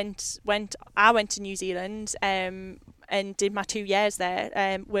and I went to New Zealand and did my 2 years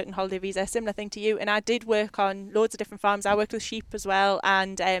there, working holiday visa, similar thing to you. And I did work on loads of different farms. I worked with sheep as well,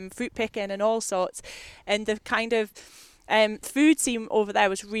 and fruit picking and all sorts. And the kind of food scene over there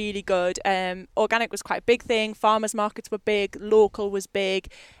was really good. Organic was quite a big thing. Farmers markets were big. Local was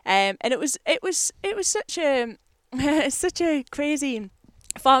big, and it was such a such a crazy.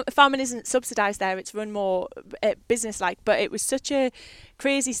 Farming isn't subsidised there, it's run more business-like, but it was such a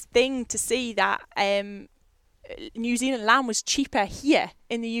crazy thing to see that New Zealand lamb was cheaper here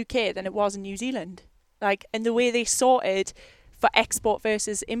in the UK than it was in New Zealand. Like, and the way they sorted for export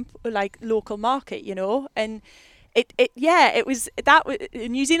versus local market, and it was that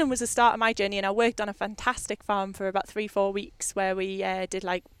New Zealand was the start of my journey, and I worked on a fantastic farm for about 3-4 weeks where we did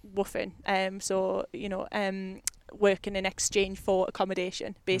like woofing, working in exchange for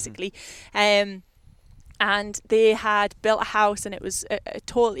accommodation, basically. And they had built a house, and it was a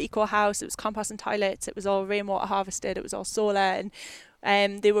total eco house. It was compost and toilets. It was all rainwater harvested. It was all solar,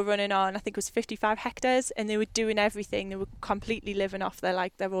 and they were running on, I think it was 55 hectares, and they were doing everything. They were completely living off their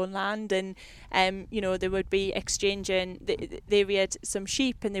own land, and they would be exchanging. They reared some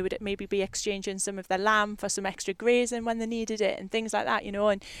sheep, and they would maybe be exchanging some of their lamb for some extra grazing when they needed it, and things like that,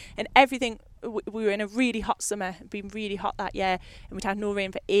 and everything. We were in a really hot summer. It'd been really hot that year, and we'd had no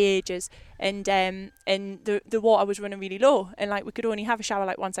rain for ages, and the water was running really low, and we could only have a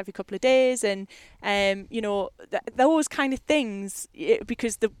shower once every couple of days, and those kind of things,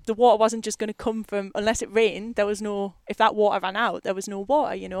 because the water wasn't just going to come from, unless it rained, there was no, if that water ran out, there was no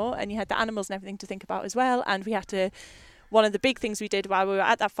water, and you had the animals and everything to think about as well. And we had to, one of the big things we did while we were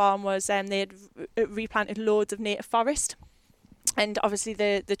at that farm was they had replanted loads of native forest. And obviously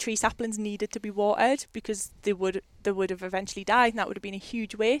the tree saplings needed to be watered, because they would have eventually died, and that would have been a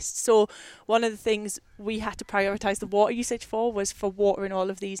huge waste. So one of the things we had to prioritise the water usage for was for watering all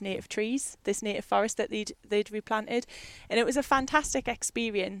of these native trees, this native forest that they'd replanted. And it was a fantastic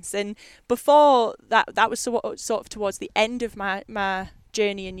experience. And before that was sort of towards the end of my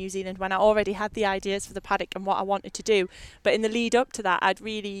journey in New Zealand, when I already had the ideas for the paddock and what I wanted to do. But in the lead up to that, I'd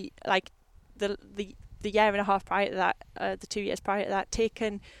really, the year and a half prior to that, the 2 years prior to that,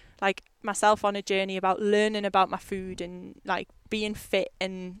 taken myself on a journey about learning about my food and being fit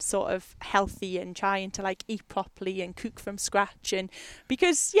and sort of healthy, and trying to eat properly and cook from scratch. And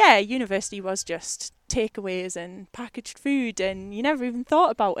because university was just takeaways and packaged food, and you never even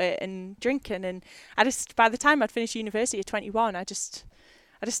thought about it, and drinking. And by the time I'd finished university at 21, I just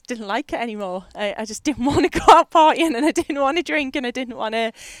didn't like it anymore. I just didn't want to go out partying, and I didn't want to drink, and I didn't want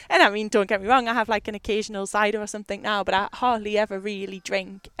to... And I mean, don't get me wrong, I have an occasional cider or something now, but I hardly ever really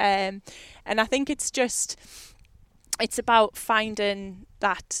drink. And I think it's about finding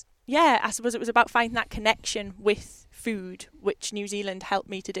that... Yeah, I suppose it was about finding that connection with food, which New Zealand helped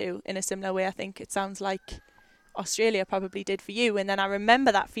me to do in a similar way. I think it sounds like Australia probably did for you. And then I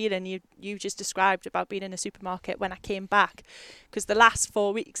remember that feeling you just described about being in a supermarket when I came back, because the last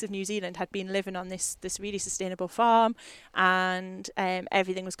 4 weeks of New Zealand had been living on this really sustainable farm, and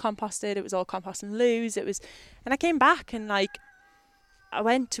everything was composted. It was all compost and loos. And I came back, and I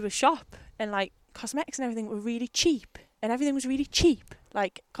went to a shop, and cosmetics and everything were really cheap, and everything was really cheap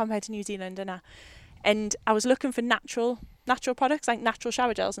compared to New Zealand. And I was looking for natural products, natural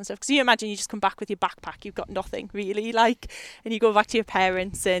shower gels and stuff, because you imagine you just come back with your backpack, you've got nothing really, and you go back to your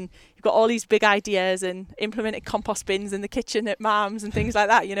parents, and you've got all these big ideas, and implemented compost bins in the kitchen at mum's and things like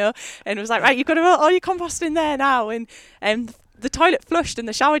that, and it was right, you've got to put all your compost in there now, and the toilet flushed and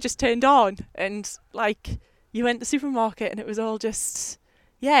the shower just turned on, and you went to the supermarket, and it was all just...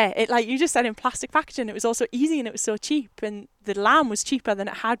 Yeah, it you just said, in plastic packaging. It was also easy, and it was so cheap, and the lamb was cheaper than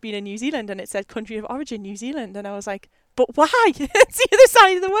it had been in New Zealand, and it said country of origin New Zealand, and I was like, but why? It's the other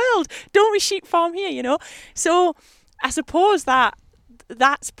side of the world. Don't we sheep farm here, So I suppose that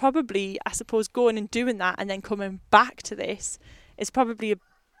that's probably, I suppose, going and doing that and then coming back to this is probably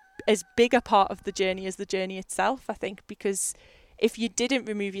as big a part of the journey as the journey itself, I think, because if you didn't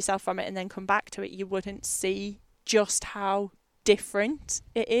remove yourself from it and then come back to it, you wouldn't see just how different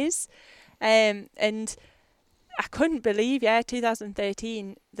it is. And I couldn't believe,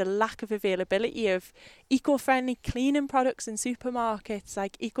 2013, the lack of availability of eco-friendly cleaning products in supermarkets,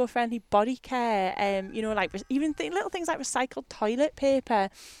 like eco-friendly body care, like even little things like recycled toilet paper.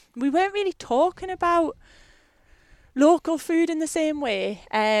 We weren't really talking about local food in the same way.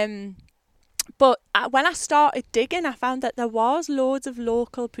 But when I started digging, I found that there was loads of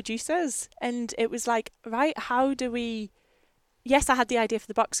local producers, and it was like, right, how do we... Yes, I had the idea for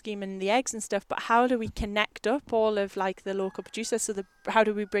the box scheme and the eggs and stuff, but how do we connect up all of like the local producers? So how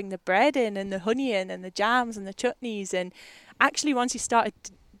do we bring the bread in and the honey in and the jams and the chutneys? And actually, once you started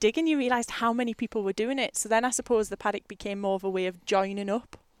digging, you realised how many people were doing it. So then I suppose the paddock became more of a way of joining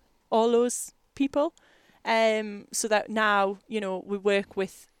up all those people. So that now, we work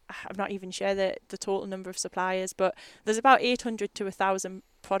with, I'm not even sure the total number of suppliers, but there's about 800 to 1,000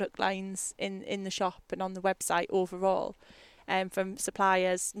 product lines in the shop and on the website overall. From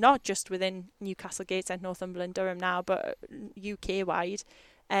suppliers, not just within Newcastle, Gateshead, Northumberland, Durham now, but UK wide.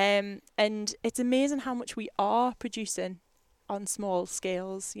 And it's amazing how much we are producing on small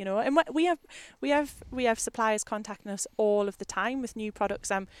scales, And we have suppliers contacting us all of the time with new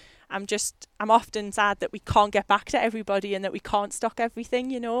products. I'm often sad that we can't get back to everybody and that we can't stock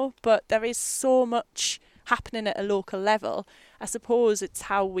everything, But there is so much happening at a local level. I suppose it's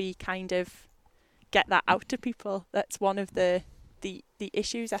how we kind of get that out to people. That's one of the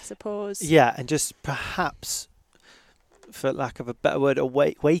issues, I suppose. Yeah, and just perhaps, for lack of a better word,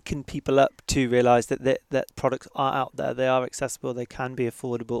 awaken people up to realise that products are out there, they are accessible, they can be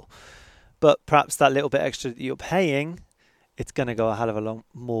affordable, but perhaps that little bit extra that you're paying, it's going to go a hell of a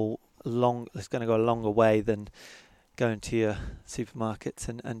it's going to go a longer way than going to your supermarkets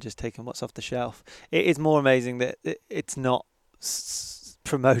and just taking what's off the shelf. It is more amazing that it's not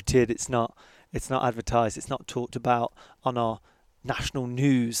promoted, it's not advertised, it's not talked about on our national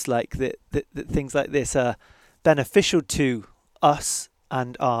news, like that things like this are beneficial to us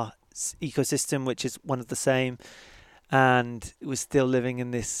and our ecosystem, which is one of the same, and we're still living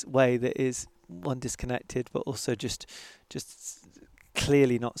in this way that is one disconnected but also just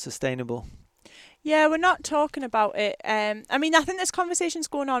clearly not sustainable. Yeah, we're not talking about it. I think there's conversations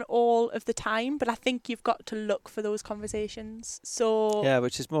going on all of the time, but I think you've got to look for those conversations. So yeah,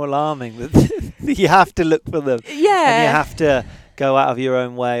 which is more alarming that you have to look for them. Yeah, and you have to go out of your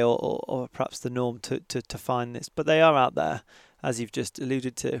own way, or perhaps the norm to find this. But they are out there, as you've just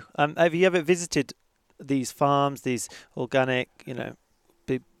alluded to. Have you ever visited these farms, these organic,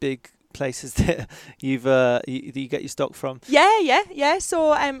 big places that you get your stock from? Yeah. So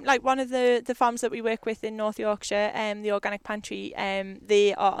like one of the farms that we work with in North Yorkshire, the Organic Pantry,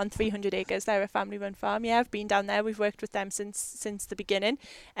 they are on 300 acres. They're a family run farm. Yeah, I've been down there. We've worked with them since the beginning.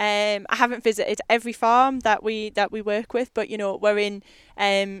 I haven't visited every farm that we work with, but we're in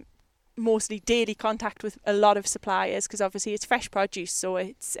mostly daily contact with a lot of suppliers, because obviously it's fresh produce, so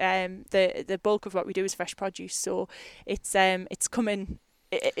it's the bulk of what we do is fresh produce, so it's coming.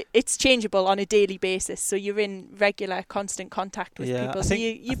 It's changeable on a daily basis, so you're in regular, constant contact with people. So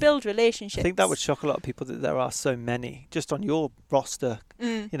you build relationships. I think that would shock a lot of people that there are so many just on your roster.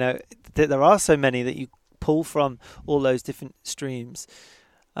 That there are so many that you pull from all those different streams.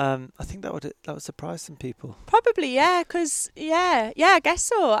 I think that would surprise some people. Probably, yeah, because I guess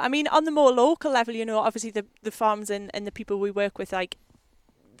so. I mean, on the more local level, obviously the farms and the people we work with, like,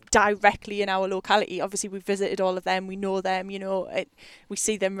 directly in our locality, obviously we've visited all of them, we know them, we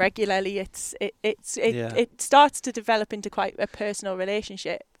see them regularly. It starts to develop into quite a personal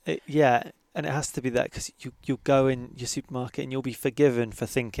relationship. And it has to be that, because you'll go in your supermarket and you'll be forgiven for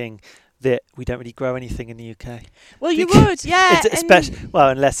thinking that we don't really grow anything in the UK. Well, you would, yeah.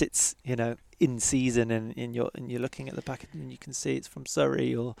 Unless it's in season and you're looking at the packet and you can see it's from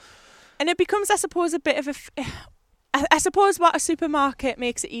Surrey and it becomes, I suppose, a bit of I suppose what a supermarket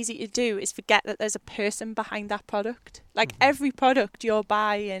makes it easy to do is forget that there's a person behind that product. Like every product you're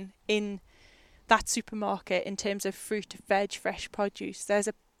buying in that supermarket, in terms of fruit, veg, fresh produce, there's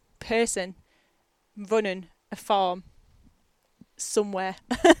a person running a farm somewhere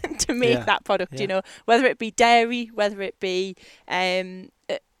to make that product, whether it be dairy, whether it be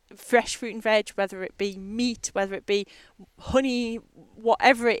fresh fruit and veg, whether it be meat, whether it be honey,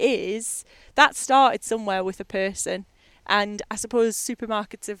 whatever it is, that started somewhere with a person. And I suppose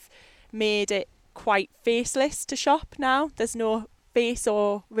supermarkets have made it quite faceless to shop now. There's no face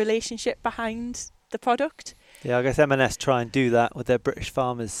or relationship behind the product. Yeah, I guess M&S try and do that with their British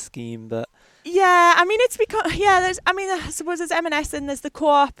Farmers scheme, but yeah, I mean it's because I suppose there's M&S and there's the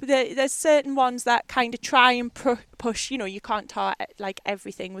Co-op. There's certain ones that kind of try and push. You can't tar like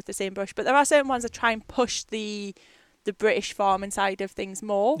everything with the same brush, but there are certain ones that try and push the British farming side of things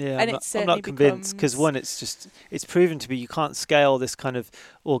more. yeah, and I'm not convinced because one, it's proven to be you can't scale this kind of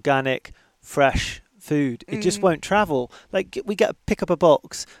organic, fresh food. It just won't travel. Like we pick up a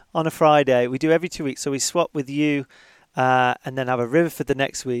box on a Friday. We do every 2 weeks, so we swap with you. And then have a Riverford the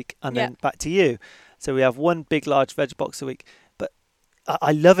next week, and then back to you. So we have one big, large veg box a week. But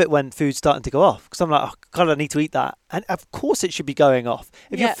I love it when food's starting to go off because I'm like, oh God, I need to eat that. And of course, it should be going off.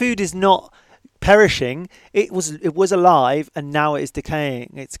 If your food is not perishing, it was alive, and now it is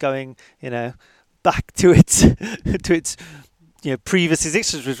decaying. It's going, back to its previous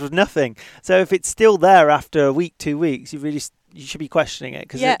existence, which was nothing. So if it's still there after a week, 2 weeks, you should be questioning it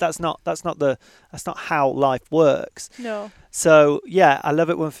because that's not how life works. No. So I love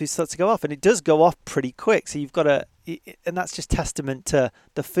it when food starts to go off, and it does go off pretty quick. So you've got and that's just testament to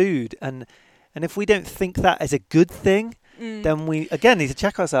the food. And if we don't think that is a good thing, then we again need to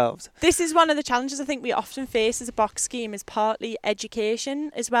check ourselves. This is one of the challenges I think we often face as a box scheme, is partly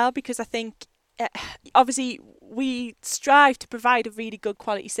education as well, because I think obviously we strive to provide a really good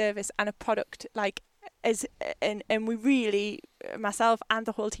quality service and a product and we really, myself and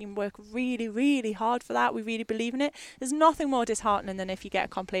the whole team, work really, really hard for that. We really believe in it. There's nothing more disheartening than if you get a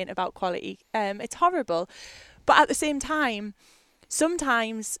complaint about quality. It's horrible. But at the same time,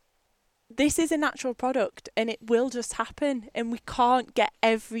 sometimes this is a natural product and it will just happen, and we can't get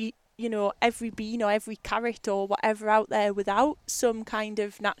every bean or every carrot or whatever out there without some kind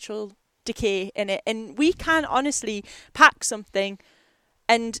of natural decay in it. And we can honestly pack something,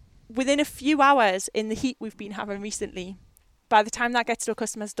 and within a few hours, in the heat we've been having recently, by the time that gets to a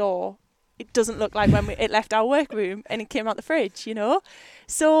customer's door, it doesn't look like when it left our workroom and it came out the fridge,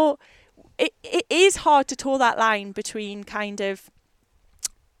 So it is hard to toe that line between kind of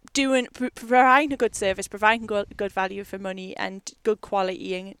providing a good service, providing good value for money and good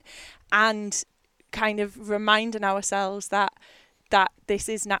quality, and kind of reminding ourselves that this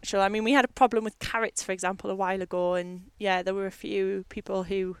is natural. I mean, we had a problem with carrots, for example, a while ago, and there were a few people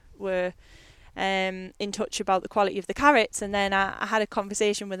who were in touch about the quality of the carrots, and then I had a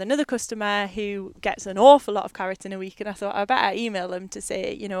conversation with another customer who gets an awful lot of carrots in a week, and I thought I better email them to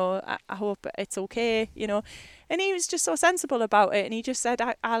say, I hope it's okay, and he was just so sensible about it, and he just said,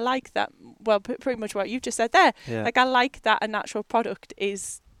 I like that, well, pretty much what you've just said there, like I like that a natural product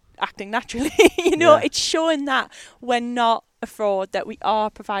is acting naturally. It's showing that we're not a fraud, that we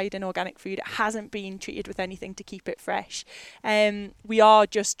are providing organic food. It hasn't been treated with anything to keep it fresh. We are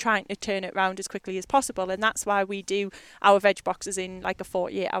just trying to turn it around as quickly as possible, and that's why we do our veg boxes in like a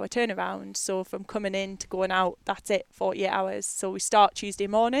 48-hour turnaround. So from coming in to going out, that's it, 48 hours. So we start Tuesday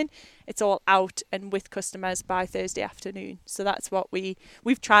morning, it's all out and with customers by Thursday afternoon. So that's what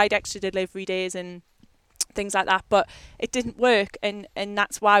we've tried extra delivery days and things like that, but it didn't work, and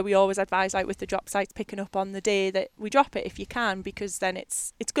that's why we always advise, like with the drop sites, picking up on the day that we drop it if you can, because then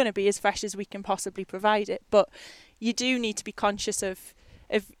it's going to be as fresh as we can possibly provide it. But you do need to be conscious of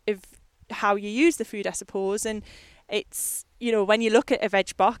how you use the food, I suppose. And it's, when you look at a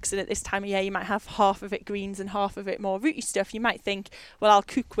veg box, and at this time of year you might have half of it greens and half of it more rooty stuff, you might think, well, I'll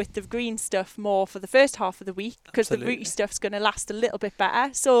cook with the green stuff more for the first half of the week because the rooty stuff's going to last a little bit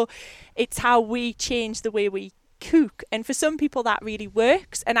better. So it's how we change the way we cook, and for some people that really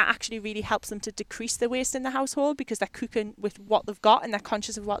works, and that actually really helps them to decrease the waste in the household because they're cooking with what they've got and they're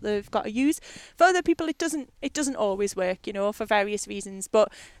conscious of what they've got to use. For other people it doesn't always work, for various reasons,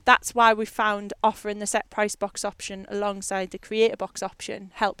 but that's why we found offering the set price box option alongside the creator box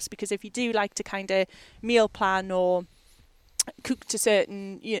option helps, because if you do like to kind of meal plan or cook to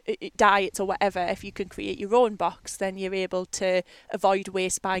certain diets or whatever, if you can create your own box, then you're able to avoid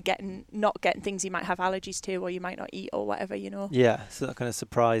waste by not getting things you might have allergies to or you might not eat or whatever, Yeah, it's not going to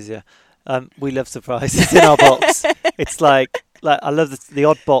surprise you. We love surprises in our box. It's like I love the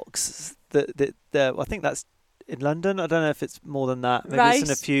odd box. I think that's in London. I don't know if it's more than that. Maybe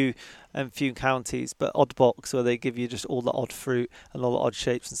it's in a few counties, but odd box where they give you just all the odd fruit and all the odd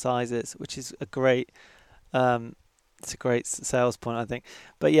shapes and sizes, which is a great. It's a great sales point, I think.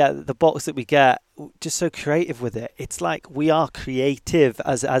 But yeah, the box that we get, just so creative with it. It's like we are creative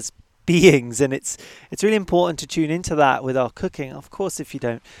as beings, and it's really important to tune into that with our cooking. Of course, if you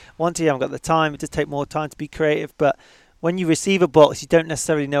don't want to, you haven't got the time, it does take more time to be creative. But when you receive a box, you don't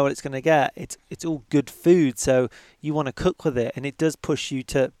necessarily know what it's going to get. It's all good food, so you want to cook with it, and it does push you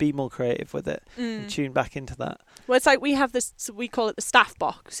to be more creative with it and tune back into that. Well, it's like we have this, we call it the staff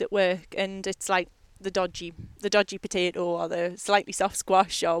box at work, and it's like the dodgy potato or the slightly soft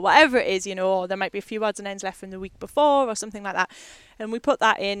squash or whatever it is, or there might be a few odds and ends left from the week before or something like that. And we put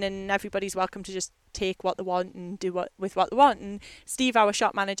that in, and everybody's welcome to just take what they want and do with what they want. And Steve, our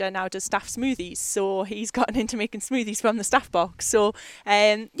shop manager, now does staff smoothies, so he's gotten into making smoothies from the staff box. So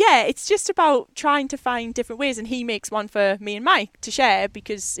it's just about trying to find different ways, and he makes one for me and Mike to share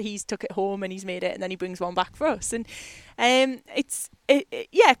because he's took it home and he's made it, and then he brings one back for us. And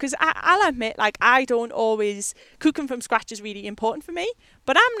because I'll admit, like, I don't always, cooking from scratch is really important for me,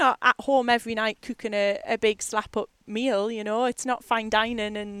 but I'm not at home every night cooking a big slap up meal. It's not fine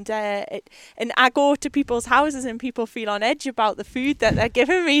dining, and I go to people's houses and people feel on edge about the food that they're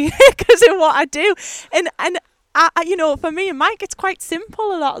giving me because of what I do, and for me and Mike, it's quite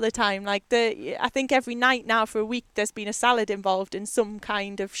simple a lot of the time. Like I think every night now for a week, there's been a salad involved in some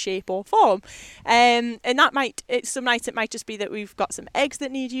kind of shape or form. And that some nights it might just be that we've got some eggs that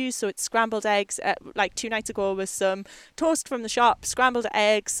need used. So it's scrambled eggs. Like 2 nights ago was some toast from the shop, scrambled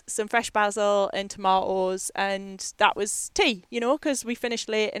eggs, some fresh basil and tomatoes. And that was tea, because we finished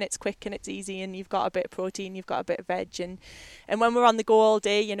late and it's quick and it's easy, and you've got a bit of protein, you've got a bit of veg. And when we're on the go all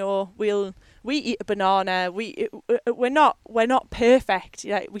day, we eat a banana. We're not perfect.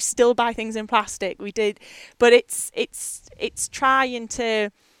 Like, we still buy things in plastic. We did, but it's trying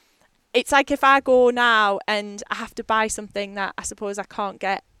to. It's like if I go now and I have to buy something that I suppose I can't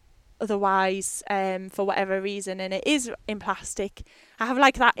get otherwise, for whatever reason, and it is in plastic. I have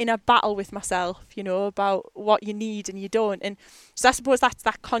like that inner battle with myself, about what you need and you don't. And so I suppose that's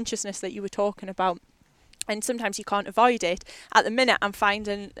that consciousness that you were talking about. And sometimes you can't avoid it. At the minute, I'm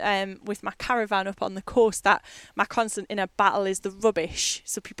finding with my caravan up on the coast that my constant inner battle is the rubbish.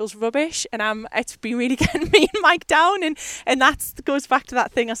 So people's rubbish, and it's been really getting me and Mike down. And that goes back to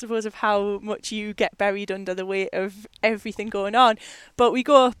that thing, I suppose, of how much you get buried under the weight of everything going on. But we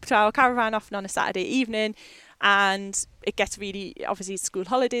go up to our caravan often on a Saturday evening, and it gets really, obviously it's school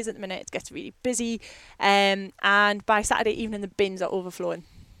holidays at the minute, it gets really busy. And by Saturday evening, the bins are overflowing.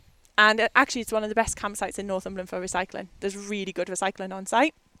 And actually, it's one of the best campsites in Northumberland for recycling. There's really good recycling on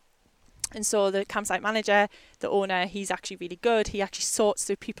site. And so the campsite manager, the owner, he's actually really good. He actually sorts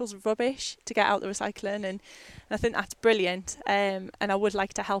through people's rubbish to get out the recycling. And I think that's brilliant. And I would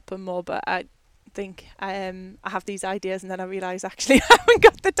like to help him more, but I think I have these ideas and then I realise actually I haven't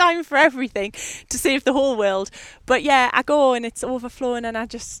got the time for everything to save the whole world. But yeah, I go and it's overflowing, and it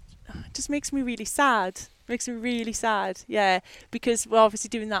just makes me really sad. Makes me really sad, because we're obviously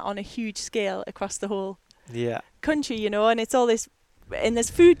doing that on a huge scale across the whole country, and it's all this, and there's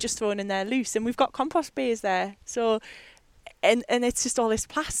food just thrown in there loose, and we've got compost bays there, so and it's just all this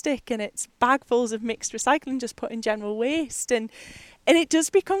plastic, and it's bagfuls of mixed recycling just put in general waste, and it does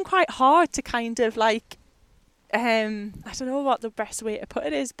become quite hard to kind of like I don't know what the best way to put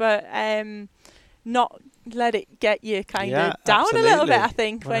it is, but not let it get you kind of down absolutely. A little bit, I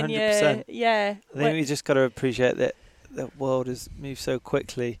think, 100%. When you I think we just got to appreciate that the world has moved so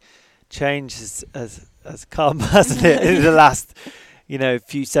quickly. Change has come, hasn't it, in the last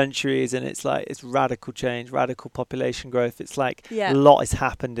few centuries, and it's like it's radical change, radical population growth. It's like a lot has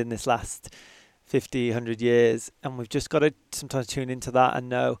happened in this last 50, 100 years, and we've just got to sometimes tune into that and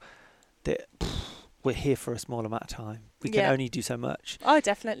know that we're here for a small amount of time. We can only do so much. Oh,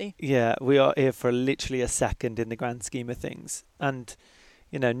 definitely. Yeah, we are here for literally a second in the grand scheme of things. And,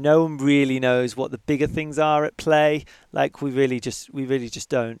 no one really knows what the bigger things are at play. Like we really just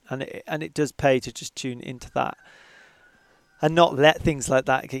don't. And it does pay to just tune into that and not let things like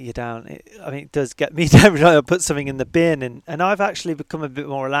that get you down. It does get me down. I put something in the bin, and I've actually become a bit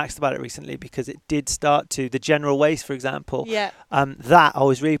more relaxed about it recently because it did start to, the general waste, for example. Yeah. That I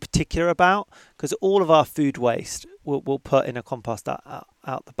was really particular about, because all of our food waste we'll put in a compost out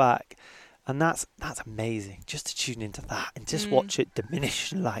the back, and that's amazing. Just to tune into that and just watch it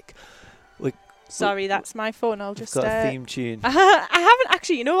diminish. Sorry, that's my phone. I'll just got a theme tune. I haven't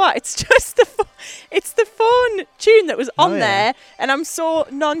actually. You know what? It's just the phone tune that was on there, and I'm so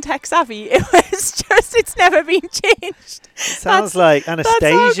non-tech savvy. It's never been changed. It sounds like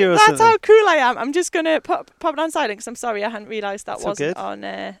Anastasia or something. That's how cool I am. I'm just gonna pop it on silent because I'm sorry I hadn't realised that wasn't on.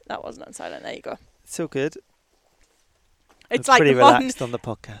 That wasn't on silent. There you go. It's all good. It's like pretty the relaxed on the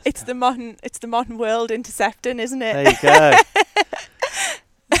podcast. It's the modern world intercepting, isn't it? There you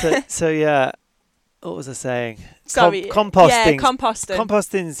go. so yeah. What was I saying? Sorry. Composting. Yeah, composting.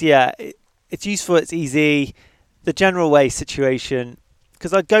 Composting's, it's useful, it's easy. The general waste situation,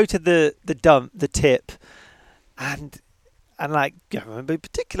 because I go to the dump, the tip, and like, I'm be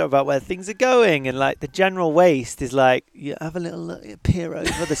particular about where things are going, and like the general waste is like, you have a little peer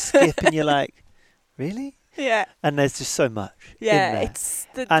over the skip and you're like, really? Yeah. And there's just so much in Yeah, there. it's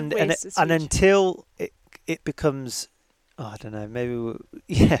the And waste is and huge. until it becomes, I don't know, maybe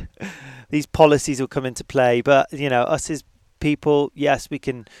these policies will come into play. But us as people, yes, we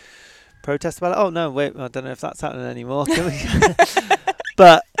can protest about it. Oh no, wait, I don't know if that's happening anymore. Can we?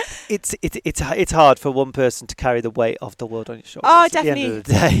 But it's hard for one person to carry the weight of the world on your shoulders. Oh, at definitely. the end of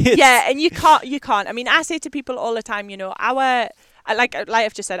the day. Yeah, and you can't. I mean, I say to people all the time, like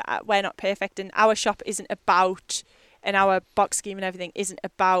I've just said, we're not perfect, and our shop isn't about, and our box scheme and everything isn't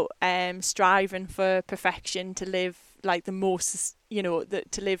about striving for perfection to live like the most,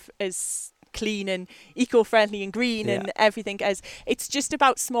 to live as clean and eco-friendly and green and everything as it's just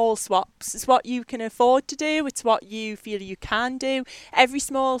about small swaps. It's what you can afford to do, it's what you feel you can do. Every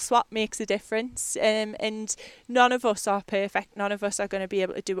small swap makes a difference, and none of us are perfect, none of us are going to be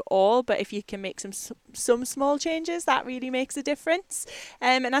able to do it all, but if you can make some small changes, that really makes a difference.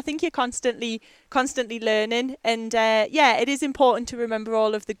 And I think you're constantly learning, and it is important to remember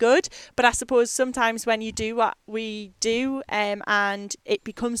all of the good, but I suppose sometimes when you do what we do, and it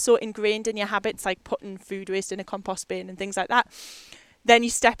becomes so ingrained in your habits, like putting food waste in a compost bin and things like that, then you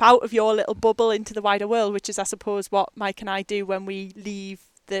step out of your little bubble into the wider world, which is, I suppose, what Mike and I do when we leave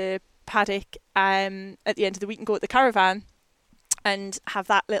the paddock at the end of the week and go to the caravan and have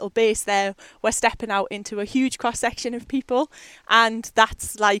that little base there. We're stepping out into a huge cross section of people, and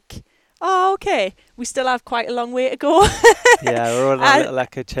that's like, oh, okay, we still have quite a long way to go. Yeah, we're all in our little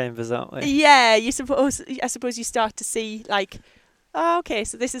echo chambers, aren't we? Yeah, I suppose you start to see like, oh, okay,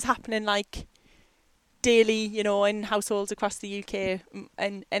 so this is happening like daily, in households across the UK,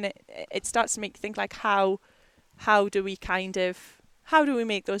 and it starts to make you think like, how do we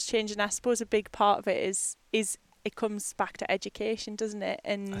make those changes? And I suppose a big part of it is it comes back to education, doesn't it?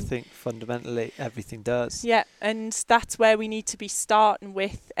 And I think fundamentally everything does. Yeah, and that's where we need to be starting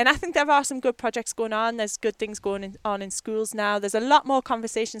with. And I think there are some good projects going on. There's good things going on in schools now. There's a lot more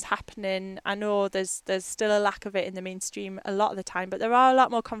conversations happening. I know there's still a lack of it in the mainstream a lot of the time, but there are a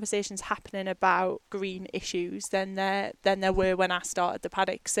lot more conversations happening about green issues than there were when I started the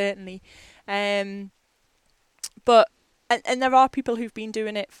paddock, certainly. But there are people who've been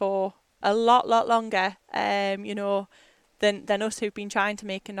doing it for a lot longer, than us who've been trying to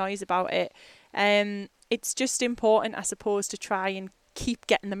make a noise about it. It's just important, I suppose, to try and keep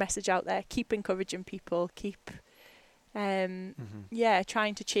getting the message out there, keep encouraging people, keep trying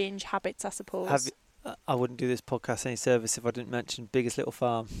to change habits, I suppose. I wouldn't do this podcast any service if I didn't mention Biggest Little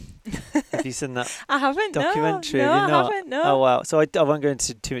Farm. Have you seen that? I haven't. Documentary? No, Have you not? I haven't. No. Oh wow! So I won't go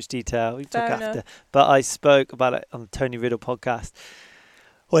into too much detail. We talk Fair after, enough. but I spoke about it on the Tony Riddle podcast.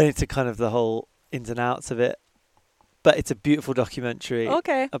 Went into kind of the whole ins and outs of it, but it's a beautiful documentary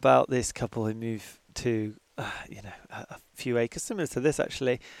about this couple who move to, a few acres similar to this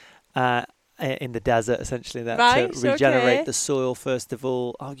actually, in the desert essentially, to regenerate the soil first of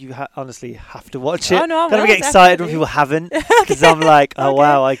all. Oh, you honestly have to watch it. Oh no, Gotta get excited when people haven't, because I'm like, oh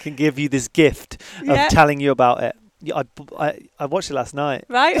wow, I can give you this gift of telling you about it. I watched it last night.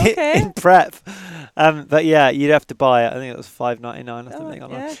 Right, okay. In prep. But yeah, you'd have to buy it. I think it was $5.99 or something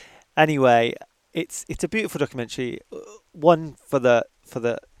online. Yeah. Anyway, it's a beautiful documentary. One for the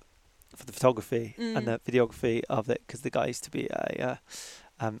photography and the videography of it, because the guy used to be a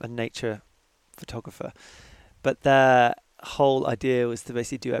nature photographer. But their whole idea was to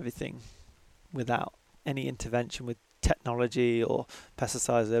basically do everything without any intervention with technology or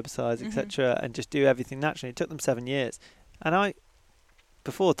pesticides, herbicides, etc., and just do everything naturally. It took them 7 years. And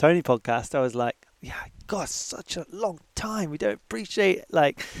before Tony podcast, I was like, yeah, God, such a long time. We don't appreciate it.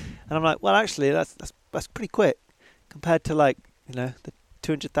 And I'm like, well, actually, that's pretty quick compared to the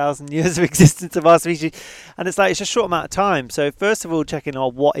 200,000 years of existence of our species. And it's a short amount of time. So first of all, checking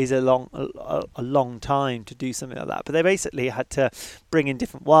on what is a long time to do something like that. But they basically had to bring in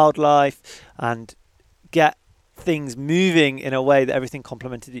different wildlife and get things moving in a way that everything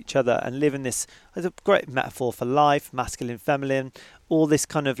complemented each other, and live in this as a great metaphor for life, masculine, feminine, all this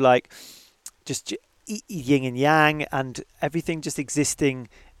kind of just yin and yang, and everything just existing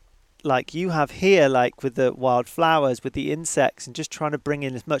like you have here, with the wildflowers, with the insects, and just trying to bring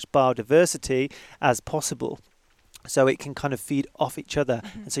in as much biodiversity as possible so it can kind of feed off each other.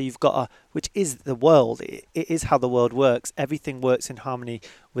 And so you've got which is the world. It is how the world works. Everything works in harmony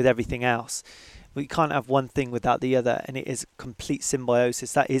with everything else. We can't have one thing without the other, and it is complete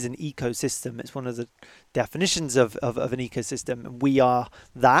symbiosis. That is an ecosystem. It's one of the definitions of an ecosystem, and we are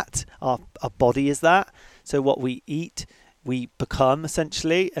that. Our body is that. So what we eat, we become,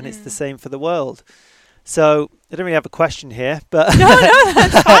 essentially, and it's the same for the world. So I don't really have a question here, but no,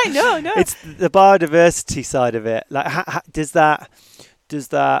 that's fine. No. It's the biodiversity side of it. How does that? does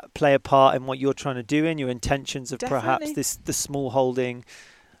that play a part in what you're trying to do in your intentions of Definitely. perhaps the small holding?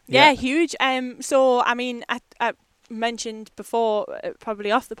 Yeah, huge. So I mean, I mentioned before, probably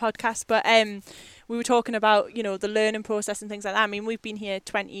off the podcast, but we were talking about, you know, the learning process and things like that. I mean, we've been here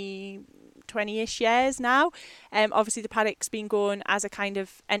 20-ish years now. Obviously the paddock's been going as a kind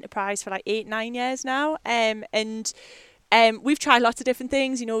of enterprise for like 8-9 years now. And we've tried lots of different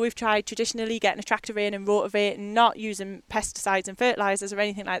things. You know, we've tried traditionally getting a tractor in and rotivate and not using pesticides and fertilizers or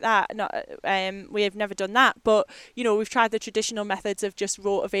anything like that. We have never done that. But, you know, we've tried the traditional methods of just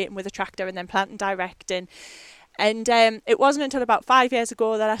rotivating with a tractor and then planting direct. And it wasn't until about 5 years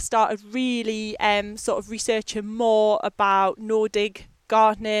ago that I started really sort of researching more about no-dig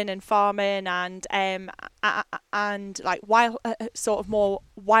gardening and farming and like wild sort of more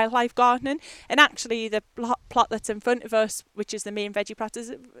wildlife gardening. And actually the plot that's in front of us, which is the main veggie plot,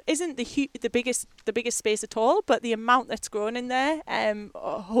 isn't the biggest space at all, but the amount that's grown in there,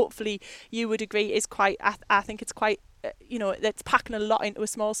 hopefully you would agree, is quite, I think it's quite, you know, that's packing a lot into a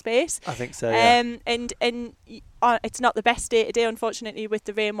small space. I think so, yeah. And it's not the best day today, unfortunately, with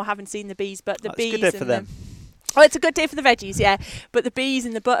the rain. We haven't seen the bees, but the bees. It's a good day for them. Oh, it's a good day for the veggies, yeah. But the bees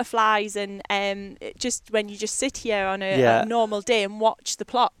and the butterflies, and just when you just sit here on a normal day and watch the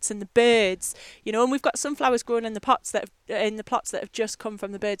plots and the birds, you know, and we've got sunflowers growing in the plots that have just come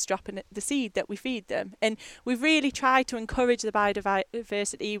from the birds dropping the seed that we feed them. And we've really tried to encourage the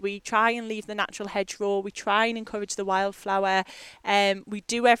biodiversity. We try and leave the natural hedgerow. We try and encourage the wildflower. We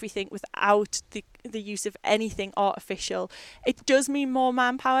do everything without the use of anything artificial. It does mean more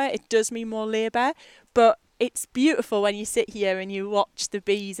manpower. It does mean more labour, but it's beautiful when you sit here and you watch the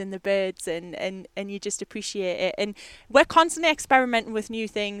bees and the birds and you just appreciate it. And we're constantly experimenting with new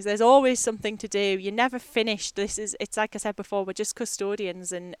things. There's always something to do. You're never finished. It's like I said before, we're just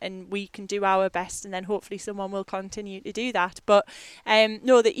custodians and we can do our best, and then hopefully someone will continue to do that. But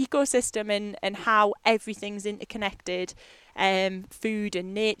no, the ecosystem and how everything's interconnected, food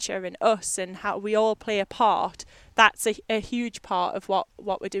and nature and us and how we all play a part, that's a huge part of what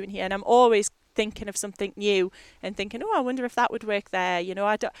we're doing here. And I'm always thinking of something new and thinking, oh, I wonder if that would work there. You know,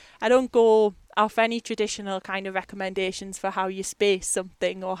 I don't go off any traditional kind of recommendations for how you space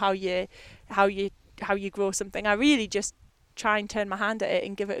something or how you grow something. I really just try and turn my hand at it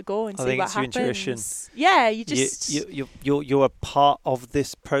and give it a go and see what happens. Intuition. Yeah, you just you're a part of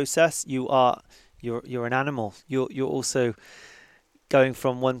this process. You're an animal. You're also going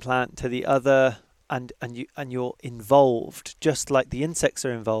from one plant to the other. And you're involved, just like the insects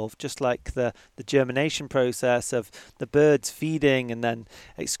are involved, just like the germination process of the birds feeding and then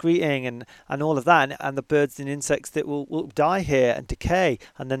excreting and all of that, and the birds and insects that will die here and decay,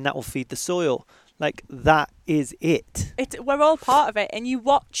 and then that will feed the soil. Like, that is it. We're all part of it, and you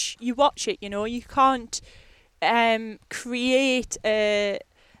watch it. You know, you can't create a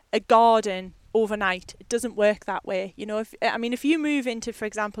garden overnight. It doesn't work that way. You know, if you move into, for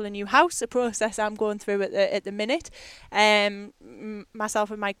example, a new house, a process I'm going through at the minute,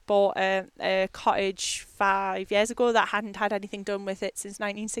 myself and Mike bought a cottage 5 years ago that hadn't had anything done with it since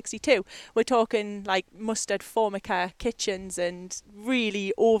 1962. We're talking like mustard formica kitchens and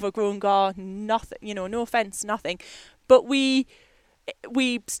really overgrown garden, nothing, you know, no fence, nothing. But we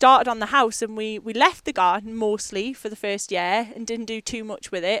started on the house and we left the garden mostly for the first year and didn't do too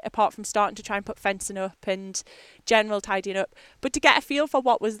much with it, apart from starting to try and put fencing up and general tidying up, but to get a feel for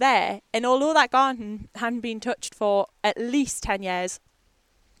what was there. And although that garden hadn't been touched for at least 10 years,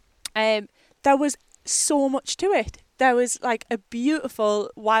 there was so much to it. There was like a beautiful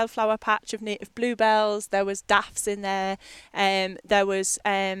wildflower patch of native bluebells, there was daffs in there, there was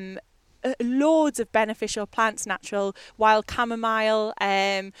loads of beneficial plants, natural wild chamomile,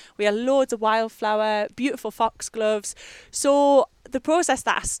 we had loads of wildflower, beautiful foxgloves. So the process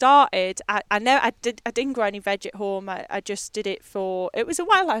that I started, I didn't grow any veg at home. I just did it it was a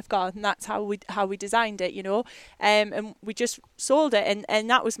wildlife garden. That's how we designed it, you know, and we just sold it, and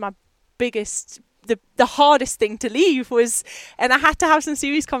that was my biggest. The hardest thing to leave was, and I had to have some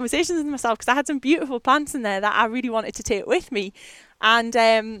serious conversations with myself because I had some beautiful plants in there that I really wanted to take with me. And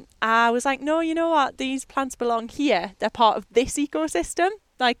I was like, no, you know what? These plants belong here. They're part of this ecosystem.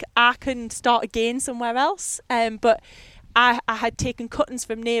 Like, I can start again somewhere else. But I had taken cuttings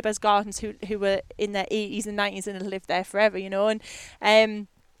from neighbours' gardens who were in their 80s and 90s and had lived there forever, you know, and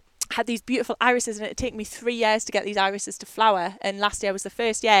had these beautiful irises, and it took me 3 years to get these irises to flower, and last year was the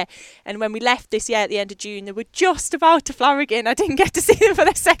first year. And when we left this year at the end of June, they were just about to flower again. I didn't get to see them for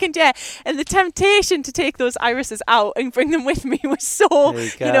the second year, and the temptation to take those irises out and bring them with me was so,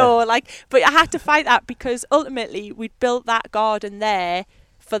 you know, like, but I had to fight that because ultimately we'd built that garden there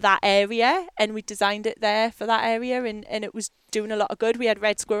for that area, and we designed it there for that area, and it was doing a lot of good. We had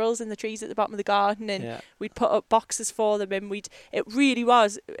red squirrels in the trees at the bottom of the garden, and we'd put up boxes for them, and it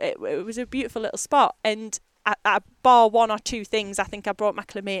was a beautiful little spot. And I bar one or two things, I think I brought my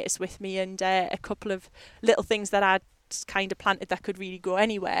clematis with me, and a couple of little things that I'd kind of planted that could really go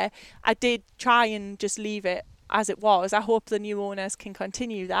anywhere. I did try and just leave it as it was. I hope the new owners can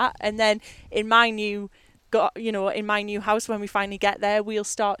continue that, and then in my new house, when we finally get there, we'll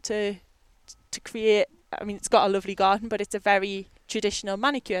start to create. I mean, it's got a lovely garden, but it's a very traditional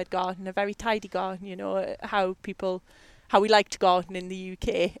manicured garden, a very tidy garden, you know, how we like to garden in the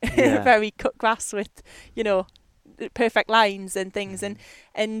UK. Very cut grass with, you know, perfect lines and things.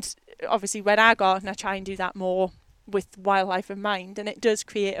 And obviously when I garden, I try and do that more with wildlife in mind, and it does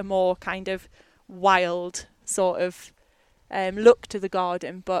create a more kind of wild sort of look to the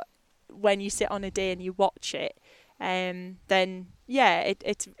garden. But when you sit on a day and you watch it, then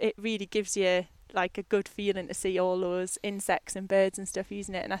it really gives you like a good feeling to see all those insects and birds and stuff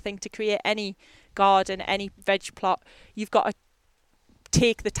using it. And I think to create any garden, any veg plot, you've got to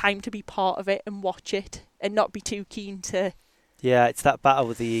take the time to be part of it and watch it, and not be too keen to. Yeah, it's that battle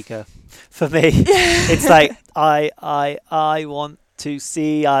with the ego. For me, it's like I want to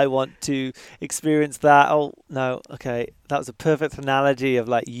see, I want to experience that. Oh no, okay, that was a perfect analogy of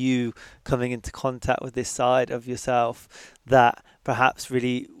like you coming into contact with this side of yourself that perhaps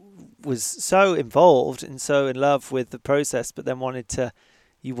really was so involved and so in love with the process, but then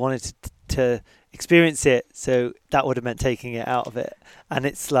you wanted to experience it, so that would have meant taking it out of it. And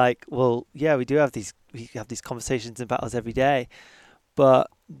it's like, well, yeah, we have these conversations and battles every day, but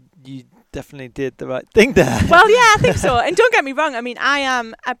you definitely did the right thing there. Well, yeah, I think so. And don't get me wrong, I mean, I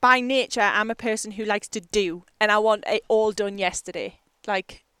am by nature, I'm a person who likes to do, and I want it all done yesterday.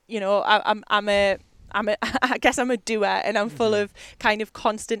 Like, you know, I guess I'm a doer, and I'm full of kind of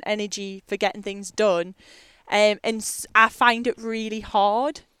constant energy for getting things done. And I find it really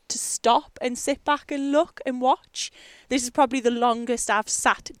hard to stop and sit back and look and watch. This is probably the longest I've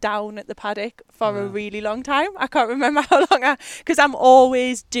sat down at the paddock for a really long time. I can't remember how long because I'm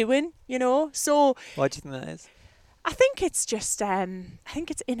always doing, you know. So why do you think that is? I think it's just, I think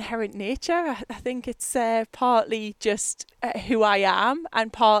it's inherent nature. I think it's partly just who I am,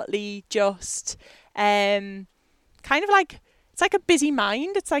 and partly just kind of like, it's like a busy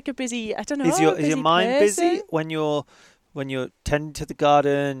mind. It's like a busy, I don't know. Is your mind busy when you're tending to the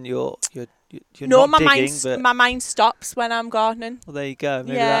garden? You're no, not digging, my mind stops when I'm gardening. Well, there you go.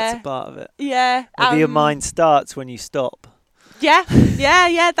 Maybe that's a part of it. Yeah. Maybe your mind starts when you stop. Yeah.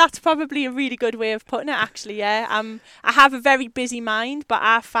 That's probably a really good way of putting it, actually. Yeah, I have a very busy mind, but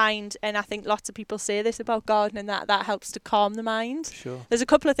I find, and I think lots of people say this about gardening, that helps to calm the mind. Sure. There's a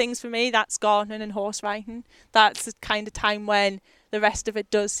couple of things for me. That's gardening and horse riding. That's the kind of time when the rest of it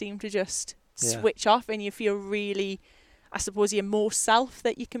does seem to just switch off, and you feel really, I suppose, your most self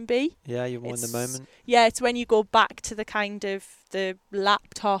that you can be. Yeah, you're more in the moment. Yeah, it's when you go back to the kind of the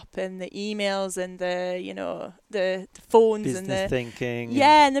laptop and the emails and the, you know, the phones business and the thinking.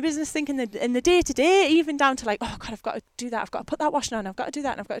 Yeah, and the business thinking and the day to day, even down to like, oh God, I've got to do that. I've got to put that washing on. I've got to do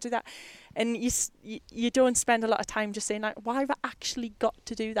that. And I've got to do that. And you don't spend a lot of time just saying like, why have I actually got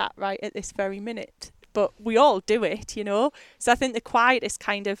to do that right at this very minute? But we all do it, you know. So I think the quietest,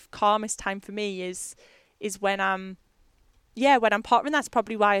 kind of calmest time for me is when I'm pottering. That's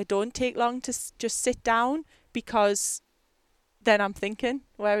probably why I don't take long to just sit down, because then I'm thinking.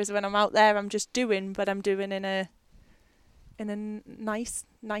 Whereas when I'm out there, I'm just doing, but I'm doing in a nice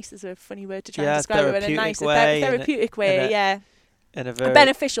is a funny word to try and describe it, in a nice therapeutic way, in a very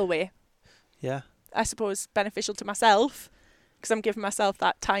beneficial way. Yeah, I suppose beneficial to myself, because I'm giving myself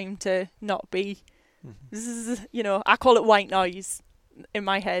that time to not be, you know, I call it white noise in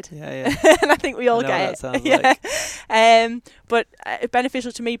my head. Yeah. And I think we all get it. Like. But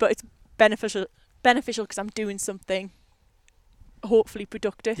beneficial to me, but it's beneficial because I'm doing something hopefully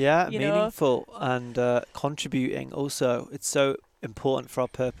productive. Yeah, you meaningful know? And contributing. Also, it's so important for our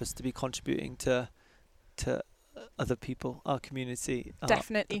purpose to be contributing to other people, our community.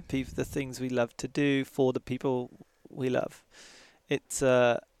 Definitely. The things we love to do for the people we love. It's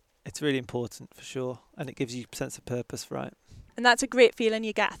really important for sure, and it gives you a sense of purpose, right? And that's a great feeling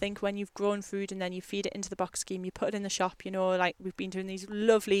you get, I think, when you've grown food and then you feed it into the box scheme, you put it in the shop, you know, like we've been doing these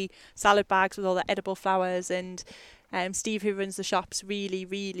lovely salad bags with all the edible flowers, and Steve, who runs the shop's really,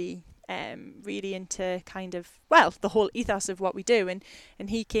 really into kind of, well, the whole ethos of what we do, and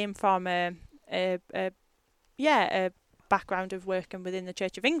he came from a background of working within the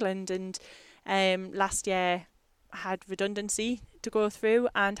Church of England, and last year had redundancy to go through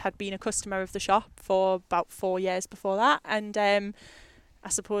and had been a customer of the shop for about 4 years before that, and I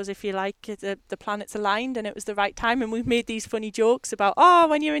suppose, if you like, the planets aligned and it was the right time. And we've made these funny jokes about, oh,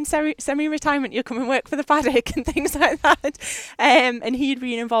 when you're in semi-retirement, you'll come and work for the paddock and things like that. And he'd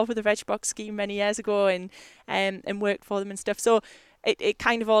been involved with the Veg Box scheme many years ago and worked for them and stuff. So it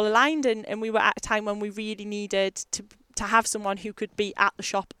kind of all aligned, and we were at a time when we really needed to have someone who could be at the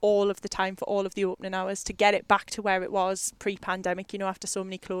shop all of the time for all of the opening hours to get it back to where it was pre-pandemic, after so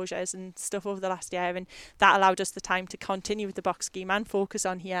many closures and stuff over the last year. And that allowed us the time to continue with the box scheme and focus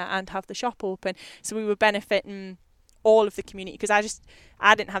on here and have the shop open. So we were benefiting all of the community, because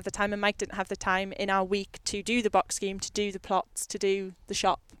I didn't have the time, and Mike didn't have the time in our week to do the box scheme, to do the plots, to do the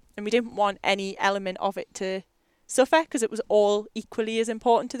shop. And we didn't want any element of it to suffer, because it was all equally as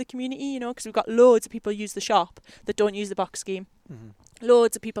important to the community, because we've got loads of people who use the shop that don't use the box scheme.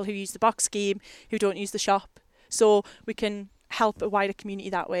 Loads of people who use the box scheme who don't use the shop. So we can help a wider community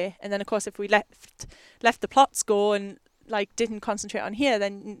that way. And then, of course, if we left the plots go and didn't concentrate on here,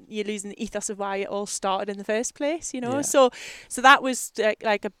 then you're losing the ethos of why it all started in the first place, Yeah. So that was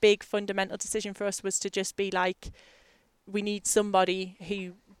like a big fundamental decision for us, was to just be we need somebody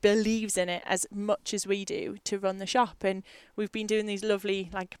who believes in it as much as we do to run the shop. And we've been doing these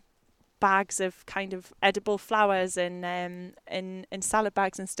lovely bags of kind of edible flowers and salad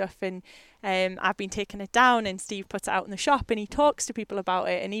bags and stuff, and I've been taking it down, and Steve puts it out in the shop, and he talks to people about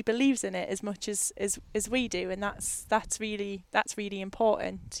it, and he believes in it as much as we do. And that's really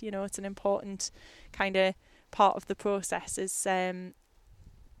important. It's an important kind of part of the process,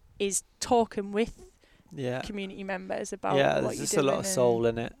 is talking with community members about what there's you're just doing. a lot of soul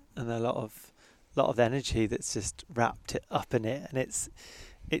in it, and a lot of energy that's just wrapped it up in it. And it's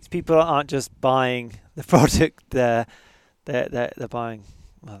people aren't just buying the product, they're buying,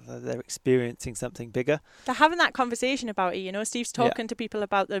 they're experiencing something bigger. They're having that conversation about it. Steve's talking to people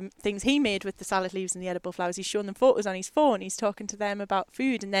about the things he made with the salad leaves and the edible flowers. He's showing them photos on his phone. He's talking to them about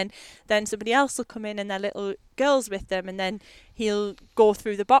food, and then somebody else will come in, and their little girls with them, and then he'll go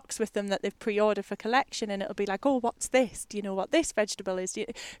through the box with them that they've pre-ordered for collection, and it'll be like, oh, what's this? Do you know what this vegetable is?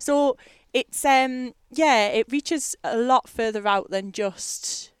 So it's it reaches a lot further out than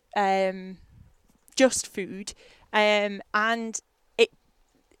just food, and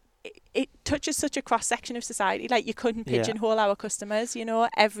it touches such a cross section of society. You couldn't pigeonhole our customers.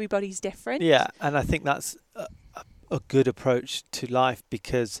 Everybody's different. Yeah, and I think that's a good approach to life,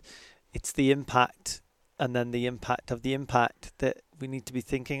 because it's the impact, and then the impact of the impact, that we need to be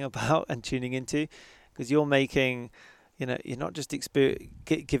thinking about and tuning into. Because you're making, you're not just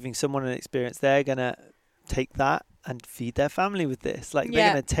giving someone an experience. They're gonna take that and feed their family with this. They're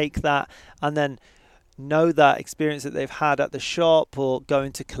gonna take that and then know that experience that they've had at the shop, or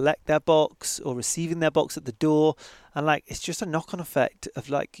going to collect their box, or receiving their box at the door, and it's just a knock-on effect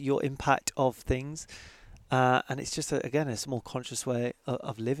of your impact of things, and it's just a small conscious way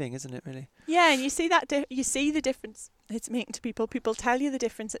of living, isn't it, really? Yeah, and you see that you see the difference it's making to people. People tell you the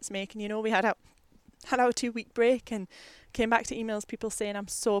difference it's making. We had our 2-week break and came back to emails, people saying, I'm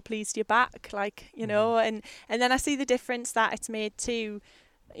so pleased you're back, and then I see the difference that it's made to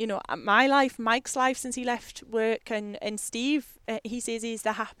my life, Mike's life since he left work, and Steve, he says he's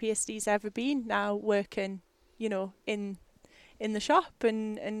the happiest he's ever been now working, in the shop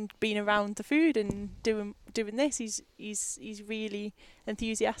and being around the food and doing this. He's really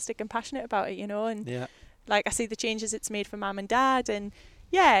enthusiastic and passionate about it, and I see the changes it's made for mum and dad, and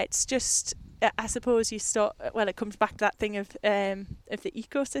it's just, I suppose it comes back to that thing of the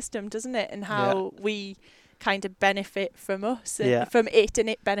ecosystem, doesn't it, and how we kind of benefit from us and from it, and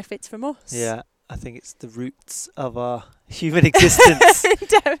it benefits from us. Yeah, I think it's the roots of our human existence.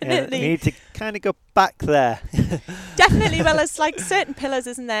 Definitely. We need to kind of go back there. Definitely. Well, there's certain pillars,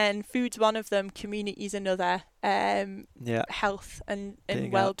 isn't there? And food's one of them, community's another, health and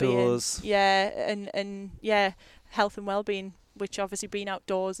well-being. Outdoors. And health and well-being, which obviously being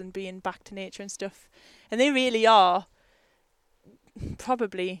outdoors and being back to nature and stuff. And they really are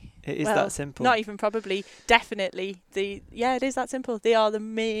probably, it is that simple. Not even probably, definitely it is that simple. They are the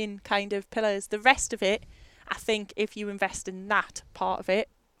main kind of pillars. The rest of it, I think, if you invest in that part of it,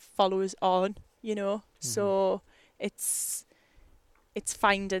 follows on, so it's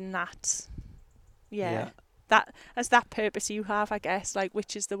finding that that as that purpose you have, I guess,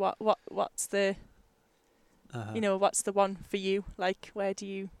 which is the what's the what's the one for you, where do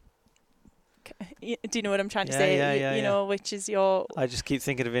you know what I'm trying to say? Which is your... I just keep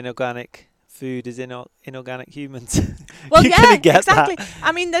thinking of inorganic food as inorganic humans. Well, exactly.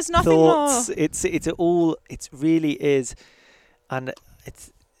 I mean, there's nothing thoughts, more. It really is, and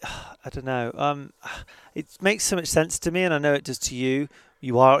it's, I don't know. It makes so much sense to me, and I know it does to you.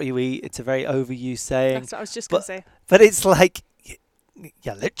 You are what you eat. It's a very overused saying. That's what I was just going to say. But it's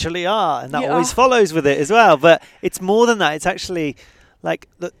you literally are, and that You always are. follows with it as well. But it's more than that. It's actually like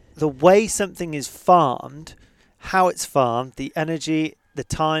the way something is farmed, how it's farmed, the energy, the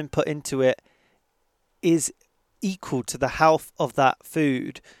time put into it is equal to the health of that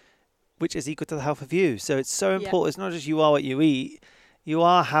food, which is equal to the health of you. So it's so important. It's not just you are what you eat. You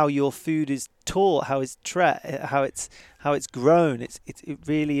are how your food is taught, how it's how it's grown. It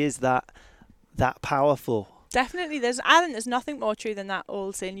really is that powerful. Definitely, I think there's nothing more true than that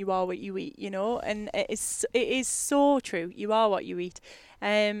old saying, "You are what you eat," and it is so true. You are what you eat.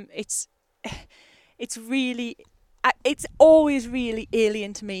 It's really, it's always really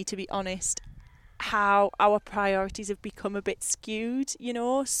alien to me, to be honest, how our priorities have become a bit skewed.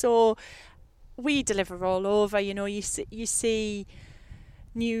 So we deliver all over. You see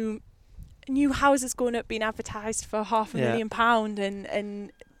new houses going up being advertised for £500,000 and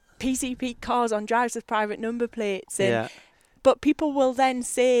PCP cars on drives with private number plates, but people will then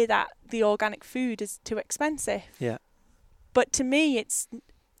say that the organic food is too expensive. Yeah. But to me, it's...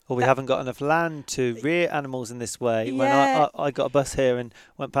 Or we haven't got enough land to rear animals in this way. Yeah. When I got a bus here and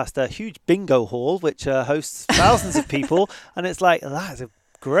went past a huge bingo hall, which hosts thousands of people, and it's like, that is a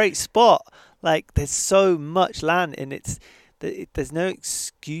great spot. Like, there's so much land, and there's no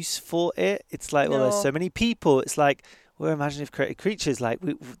excuse for it. It's like, well, there's so many people. It's like, we're imaginative creative creatures. Like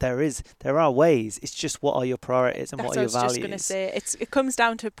there are ways. It's just, what are your priorities and what are your values? That's what I was just going to say. It comes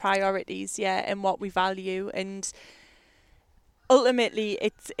down to priorities, and what we value, and ultimately,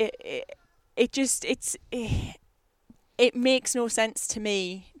 it makes no sense to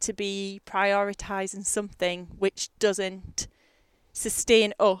me to be prioritizing something which doesn't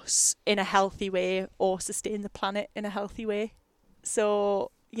sustain us in a healthy way or sustain the planet in a healthy way. So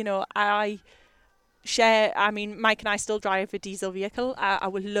Mike and I still drive a diesel vehicle. I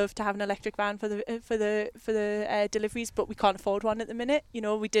would love to have an electric van for the deliveries, but we can't afford one at the minute.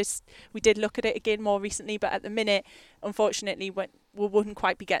 We did look at it again more recently, but at the minute, unfortunately, we wouldn't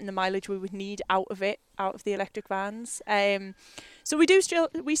quite be getting the mileage we would need out of the electric vans. So we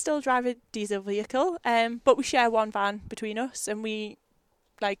still drive a diesel vehicle, but we share one van between us, and we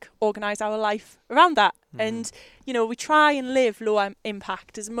organise our life around that. And we try and live low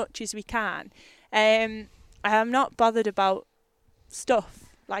impact as much as we can. I'm not bothered about stuff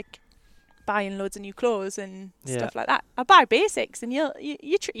like buying loads of new clothes and stuff like that. I buy basics, and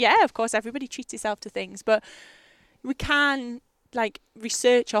of course everybody treats yourself to things, but we can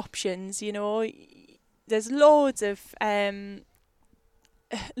research options. There's loads of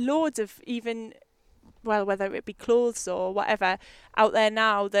even, well, whether it be clothes or whatever out there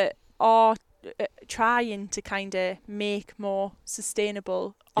now that are trying to kind of make more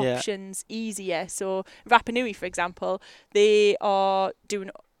sustainable options easier. So Rapa Nui, for example, they are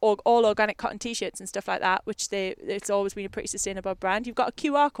doing all organic cotton t-shirts and stuff like that, which it's always been a pretty sustainable brand. You've got a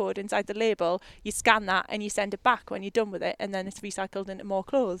QR code inside the label, you scan that and you send it back when you're done with it, and then it's recycled into more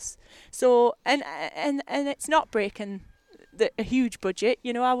clothes. So and it's not breaking a huge budget,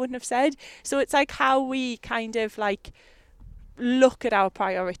 I wouldn't have said. So it's how we kind of look at our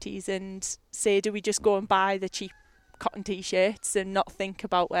priorities and say, do we just go and buy the cheap cotton t-shirts and not think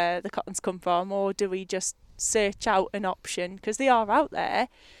about where the cottons come from, or do we just search out an option, because they are out there,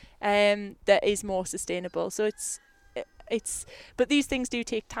 that is more sustainable? So it's but these things do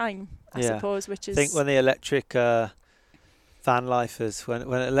take time, I suppose, which is... I think when the electric van lifers, when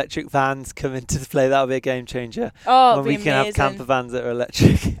electric vans come into play, that'll be a game changer. Oh, when we can have camper vans that are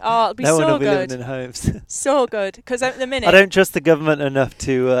electric. Oh, it'll be no so one will be good. living in homes. So good, because at the minute... I don't trust the government enough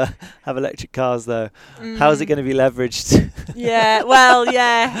to have electric cars, though. How is it going to be leveraged? Yeah, well,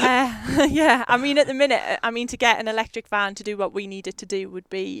 yeah. I mean, at the minute, to get an electric van to do what we need it to do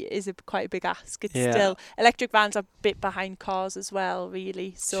is quite a big ask. It's still... Electric vans are a bit behind cars as well,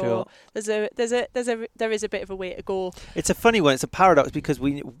 really. So there is a bit of a way to go. It's a funny one. It's a paradox, because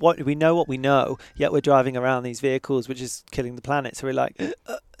we know what we know, yet we're driving around these vehicles, which is killing the planet. So we're like,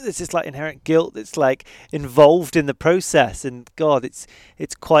 there's this inherent guilt that's involved in the process, and God, it's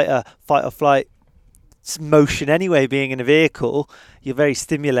quite a fight or flight motion anyway. Being in a vehicle, you're very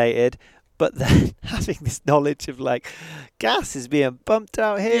stimulated, but then having this knowledge of gas is being pumped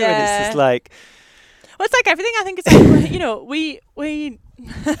out here, and it's just well, it's everything. I think it's we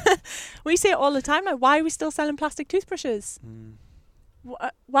we say it all the time. Why are we still selling plastic toothbrushes?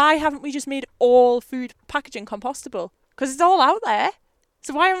 Why haven't we just made all food packaging compostable? Because it's all out there.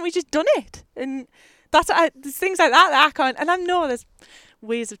 So why haven't we just done it? And there's things like that I can't. And I know there's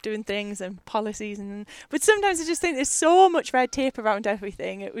ways of doing things and policies, but sometimes I just think there's so much red tape around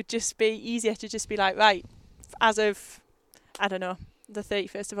everything. It would just be easier to just be right, as of, I don't know, the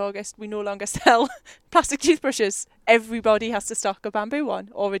 31st of August, we no longer sell plastic toothbrushes. Everybody has to stock a bamboo one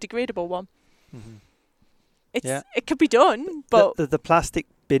or a degradable one. Mm-hmm. It could be done, but the plastic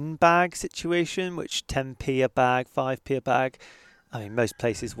bin bag situation, which 10p a bag, 5p a bag. I mean, most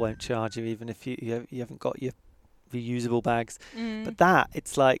places won't charge you even if you haven't got your reusable bags. But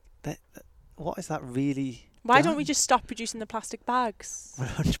it's like, what is that really? Why don't we just stop producing the plastic bags?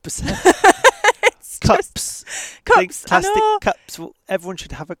 100%. Cups. Plastic cups. Well, everyone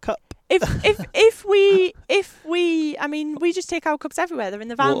should have a cup. If we, I mean, we just take our cups everywhere. They're in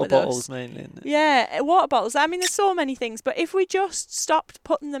the van with us. Water bottles mainly. Isn't it? Yeah, water bottles. I mean, there's so many things. But if we just stopped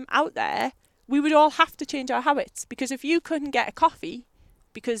putting them out there, we would all have to change our habits. Because if you couldn't get a coffee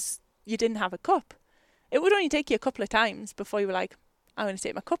because you didn't have a cup, it would only take you a couple of times before you were like, I'm going to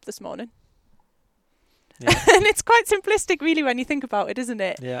take my cup this morning. Yeah. And it's quite simplistic, really, when you think about it, isn't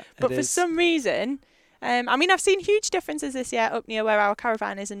it? Yeah. But for some reason, I mean, I've seen huge differences this year up near where our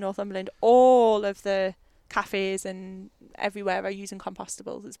caravan is in Northumberland. All of the cafes and everywhere are using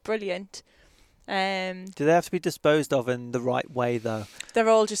compostables. It's brilliant. Do they have to be disposed of in the right way, though? They're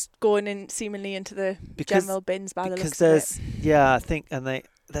all just going in seemingly into the general bins by the looks of it. Yeah, I think,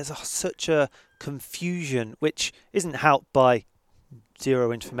 there's such a confusion, which isn't helped by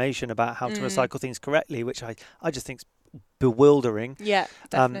zero information about how to recycle things correctly, which I just think is bewildering. Yeah,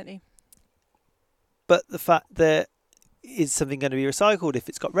 definitely. But the fact that is something going to be recycled if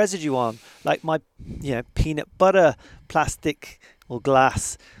it's got residue on, like my peanut butter plastic or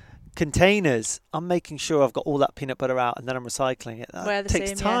glass containers, I'm making sure I've got all that peanut butter out and then I'm recycling it. That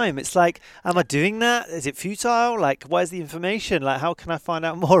takes time. It's like, am I doing that? Is it futile? Like, where's the information? Like, how can I find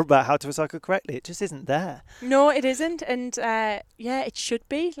out more about how to recycle correctly? It just isn't there. No, it isn't. And it should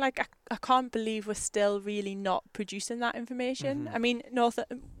be. Like, I can't believe we're still really not producing that information. I mean,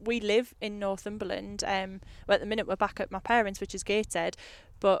 we live in Northumberland. Well, at the minute we're back at my parents', which is Gateshead,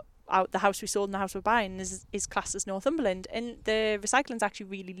 but the house we sold and the house we're buying is classed as Northumberland, and the recycling's actually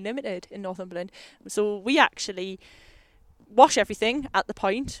really limited in Northumberland. So we actually wash everything at the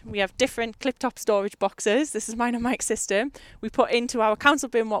point. We have different clip-top storage boxes. This is mine and Mike's system. We put into our council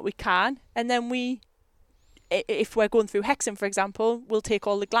bin what we can, and then if we're going through Hexham, for example, we'll take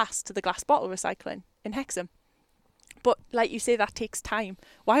all the glass to the glass bottle recycling in Hexham. But like you say, that takes time.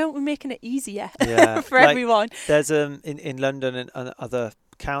 Why aren't we making it easier for everyone? There's in London and other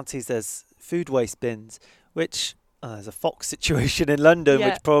counties, there's food waste bins, which there's a Fox situation in London,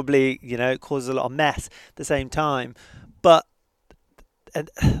 which probably causes a lot of mess at the same time. But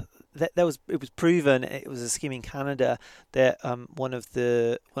it was proven, it was a scheme in Canada that one of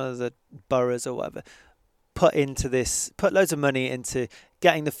the boroughs or whatever put loads of money into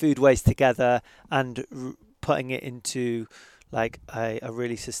getting the food waste together and putting it into like a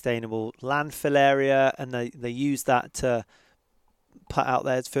really sustainable landfill area, and they use that to put out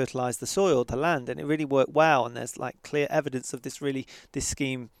there to fertilise the soil, the land, and it really worked well. And there's like clear evidence of this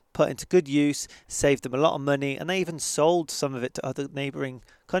scheme put into good use, saved them a lot of money, and they even sold some of it to other neighbouring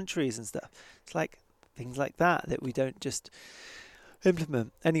countries and stuff. It's like things like that we don't just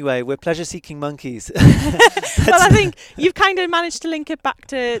implement. Anyway, we're pleasure-seeking monkeys. Well, I think you've kind of managed to link it back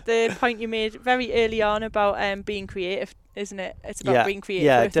to the point you made very early on about being creative, isn't it? It's about being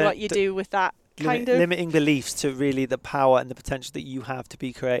creative with what you do with that. Limiting beliefs to really the power and the potential that you have to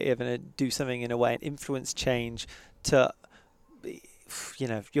be creative and do something in a way and influence change to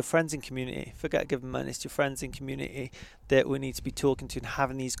your friends and community. Forget government, it's your friends and community that we need to be talking to and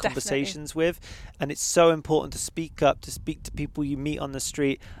having these conversations with. And it's so important to speak up, to speak to people you meet on the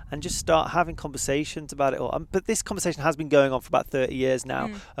street and just start having conversations about it all. But this conversation has been going on for about 30 years now.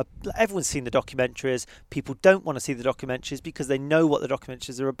 Everyone's seen the documentaries. People don't want to see the documentaries because they know what the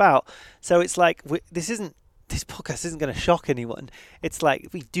documentaries are about. So it's like this podcast isn't going to shock anyone. It's like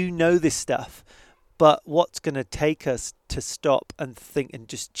we do know this stuff. But what's going to take us to stop and think and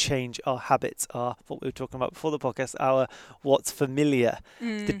just change our habits are what we were talking about before the podcast, what's familiar.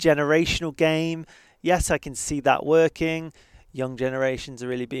 The generational game, yes, I can see that working. Young generations are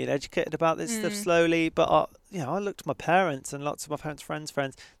really being educated about this stuff slowly. But, I looked at my parents and lots of my parents' friends,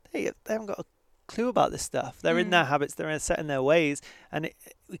 they haven't got a clue about this stuff. They're in their habits, they're set in their ways. And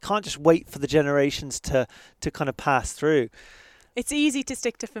we can't just wait for the generations to kind of pass through. It's easy to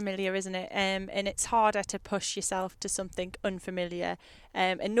stick to familiar, isn't it? And it's harder to push yourself to something unfamiliar.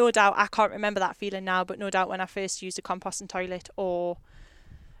 And no doubt, I can't remember that feeling now, but no doubt when I first used a composting toilet or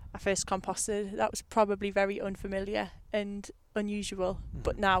I first composted, that was probably very unfamiliar and unusual.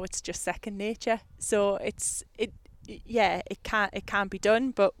 But now it's just second nature. So it can be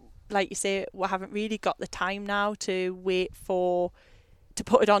done. But like you say, we haven't really got the time now to wait to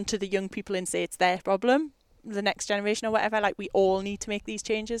put it on to the young people and say it's their problem. the next generation or whatever. Like, we all need to make these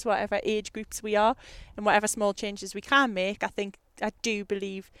changes, whatever age groups we are, and whatever small changes we can make. I do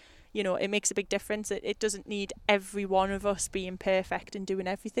believe, you know, it makes a big difference. It doesn't need every one of us being perfect and doing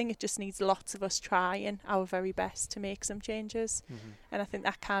everything. It just needs lots of us trying our very best to make some changes. And I think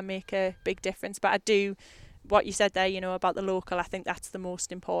that can make a big difference. But I do, what you said there, you know, about the local, I think that's the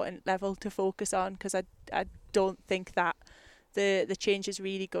most important level to focus on, because I don't think that the change is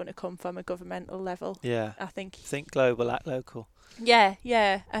really going to come from a governmental level. Yeah. I think Global, act local. Yeah.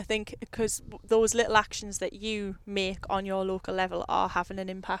 I think because those little actions that you make on your local level are having an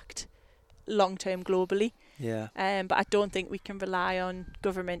impact long term globally. Yeah. But I don't think we can rely on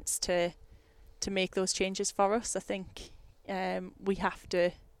governments to make those changes for us. I think we have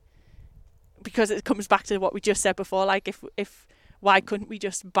to, because it comes back to what we just said before. Like, if why couldn't we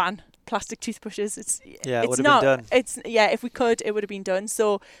just ban plastic toothbrushes? It would have been done. If we could, it would have been done.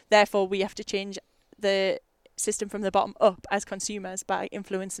 So therefore, we have to change the system from the bottom up as consumers by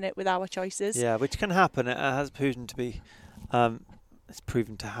influencing it with our choices. Yeah, which can happen. It has proven to be, it's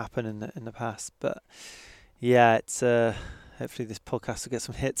proven to happen in the past. But yeah, it's hopefully this podcast will get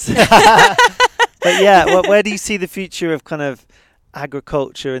some hits. But yeah, where do you see the future of kind of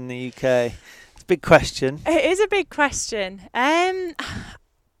agriculture in the UK? It's a big question. It is a big question.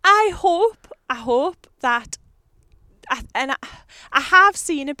 I hope that, and I have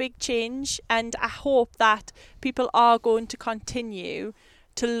seen a big change, and I hope that people are going to continue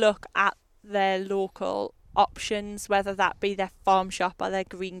to look at their local options, whether that be their farm shop or their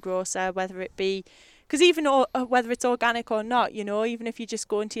greengrocer, whether it be, because even whether it's organic or not, you know, even if you just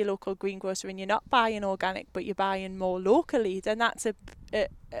go into your local greengrocer and you're not buying organic but you're buying more locally, then that's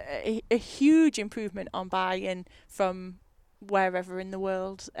a huge improvement on buying from wherever in the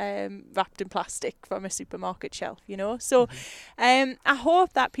world, wrapped in plastic from a supermarket shelf, you know. So I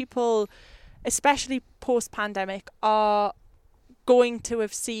hope that people, especially post-pandemic, are going to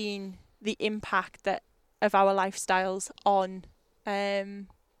have seen the impact of our lifestyles on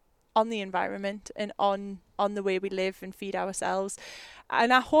the environment and on the way we live and feed ourselves.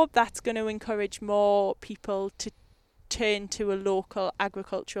 And I hope that's going to encourage more people to turn to a local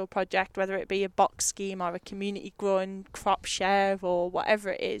agricultural project, whether it be a box scheme or a community grown crop share or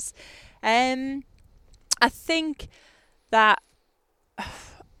whatever it is. I think that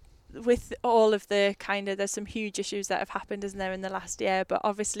with all of the there's some huge issues that have happened, isn't there, in the last year, but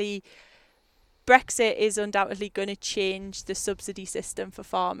obviously Brexit is undoubtedly going to change the subsidy system for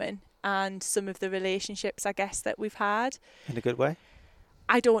farming and some of the relationships, I guess, that we've had. In a good way?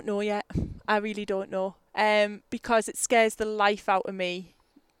 I don't know yet. I really don't know. Because it scares the life out of me,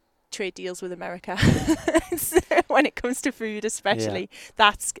 trade deals with America. When it comes to food especially.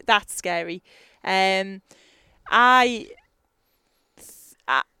 Yeah. That's scary. I'm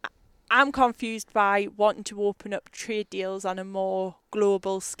confused by wanting to open up trade deals on a more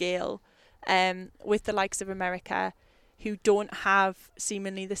global scale with the likes of America, who don't have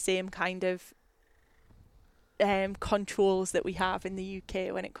seemingly the same kind of controls that we have in the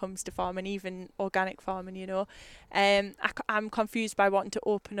UK when it comes to farming, even organic farming, you know. I'm confused by wanting to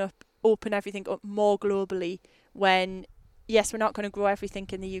open everything up more globally when, yes, we're not going to grow everything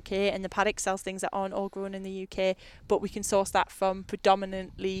in the UK, and the paddock sells things that aren't all grown in the UK, but we can source that from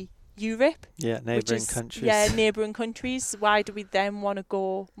predominantly Europe. Yeah, neighbouring countries. Yeah, neighbouring countries. Why do we then want to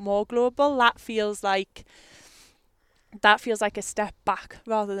go more global? That feels like a step back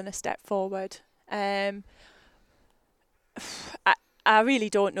rather than a step forward. I really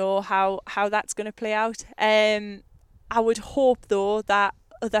don't know how that's going to play out. I would hope, though, that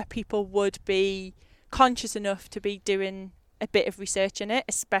other people would be conscious enough to be doing a bit of research in it,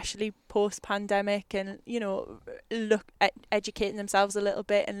 especially post-pandemic, and, you know, look at educating themselves a little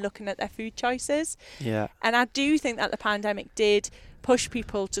bit and looking at their food choices. Yeah. And I do think that the pandemic did push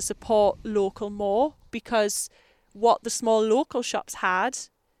people to support local more, because what the small local shops had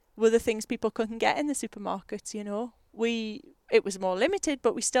were the things people couldn't get in the supermarkets, you know. It was more limited,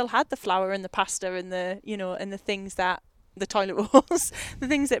 but we still had the flour and the pasta and the things that, the toilet rolls, the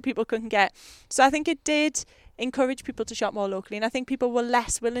things that people couldn't get. So I think it did encourage people to shop more locally, and I think people were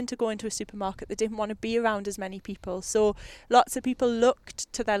less willing to go into a supermarket. They didn't want to be around as many people, so lots of people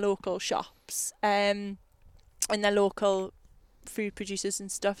looked to their local shops and their local food producers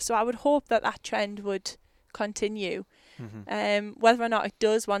and stuff. So I would hope that trend would continue. Whether or not it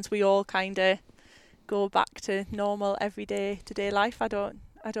does once we all kind of go back to normal everyday today life, I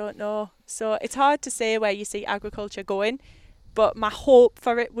don't know. So it's hard to say where you see agriculture going, but my hope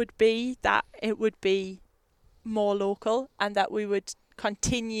for it would be that it would be more local, and that we would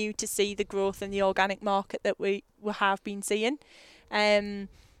continue to see the growth in the organic market that we have been seeing.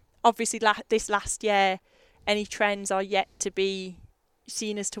 Obviously this last year, any trends are yet to be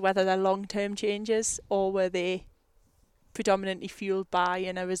seen as to whether they're long-term changes or were they predominantly fueled by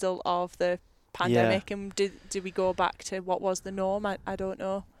and a result of the pandemic. And do we go back to what was the norm? I don't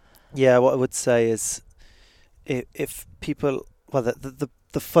know. Yeah, what I would say is if people, well,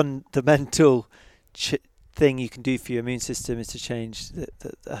 the mental thing you can do for your immune system is to change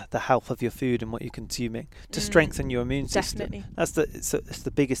the health of your food and what you're consuming to strengthen your immune system. Definitely. It's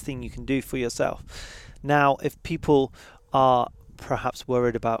the biggest thing you can do for yourself. Now, if people are perhaps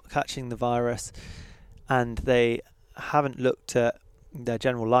worried about catching the virus and they haven't looked at their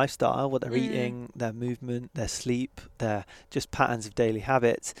general lifestyle, what they're eating, their movement, their sleep, their just patterns of daily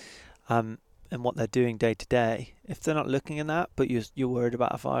habits, and what they're doing day to day, if they're not looking at that, but you're worried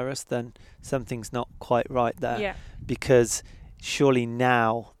about a virus, then something's not quite right there. Yeah. Because surely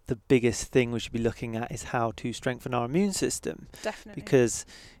now the biggest thing we should be looking at is how to strengthen our immune system. Definitely. Because,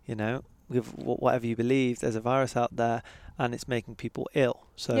 with whatever you believe, there's a virus out there and it's making people ill.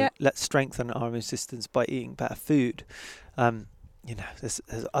 So let's strengthen our immune systems by eating better food. There's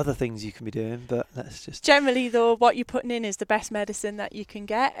other things you can be doing, but let's just... Generally, though, what you're putting in is the best medicine that you can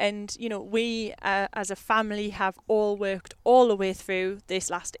get. And, we as a family have all worked all the way through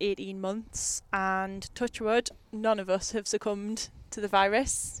this last 18 months. And touch wood, none of us have succumbed to the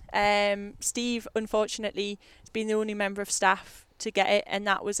virus. Steve, unfortunately, has been the only member of staff to get it. And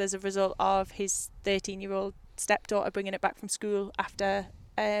that was as a result of his 13-year-old stepdaughter bringing it back from school after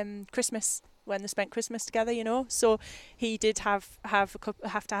Christmas, when they spent Christmas together, so he did have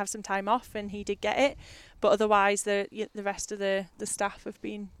to have some time off, and he did get it. But otherwise, the rest of the staff have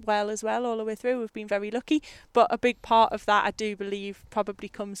been well as well all the way through. We've been very lucky. But a big part of that, I do believe, probably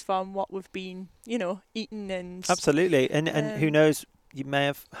comes from what we've been, eating and... Absolutely. And who knows, you may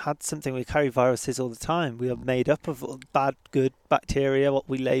have had something. We carry viruses all the time. We are made up of bad, good bacteria, what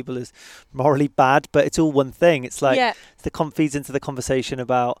we label as morally bad, but it's all one thing. It's like feeds into the conversation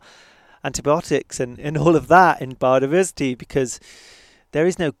about antibiotics and all of that in biodiversity, because there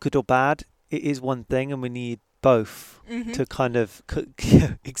is no good or bad. It is one thing, and we need both to kind of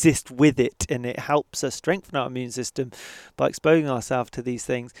exist with it, and it helps us strengthen our immune system by exposing ourselves to these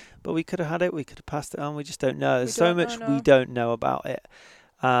things. But we could have had it, we could have passed it on, we just don't know. There's so much we don't know about it,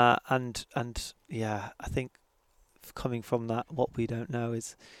 and I think coming from that, what we don't know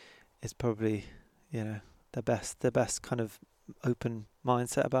is probably the best kind of open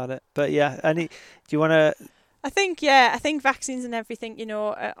mindset about it. But do you want to... I think vaccines and everything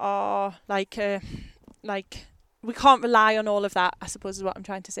are like we can't rely on all of that, I suppose, is what I'm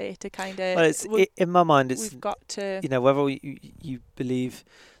trying to say, to kind of... Well, in my mind, it's... We've got to... whether you believe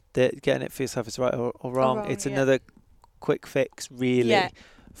that getting it for yourself is right or wrong, it's another quick fix, really,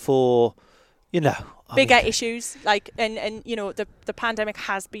 for, bigger issues. Like, and the pandemic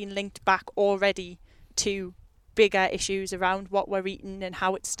has been linked back already to bigger issues around what we're eating and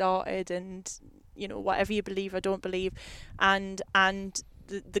how it started, and, whatever you believe or don't believe, and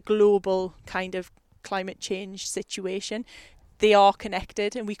the global kind of climate change situation. They are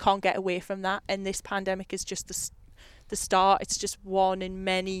connected, and we can't get away from that. And this pandemic is just the start. It's just one in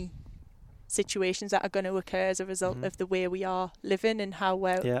many situations that are going to occur as a result of the way we are living and how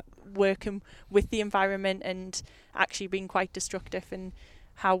we're working with the environment, and actually being quite destructive, and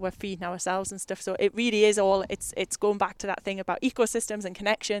how we're feeding ourselves and stuff. So it really is all, it's going back to that thing about ecosystems and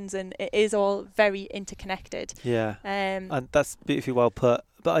connections, and it is all very interconnected. And that's beautifully well put.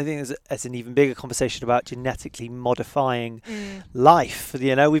 But I think there's an even bigger conversation about genetically modifying life.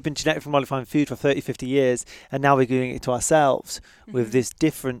 We've been genetically modifying food for 30, 50 years, and now we're doing it to ourselves with this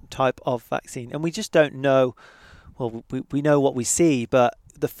different type of vaccine. And we just don't know. Well, we know what we see, but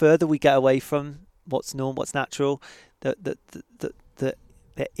the further we get away from what's normal, what's natural, the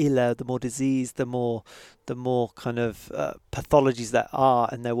iller, the more disease, the more kind of pathologies there are,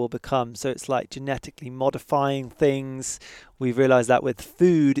 and there will become. So it's like genetically modifying things. We've realised that with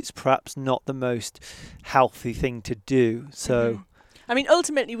food, it's perhaps not the most healthy thing to do. So, I mean,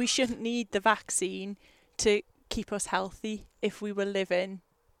 ultimately, we shouldn't need the vaccine to keep us healthy if we were living,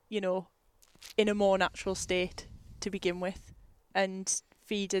 in a more natural state to begin with, and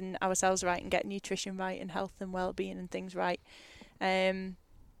feeding ourselves right, and getting nutrition right, and health and well-being and things right.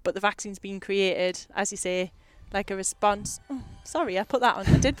 But the vaccine's been created, as you say, like a response. Oh, sorry, I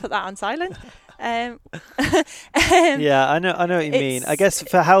did put that on silent. I know what you mean. I guess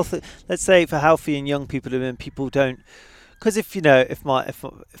for health, let's say for healthy and young people, people don't, because if I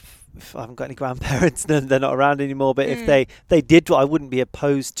haven't got any grandparents, then they're not around anymore. But if they did, I wouldn't be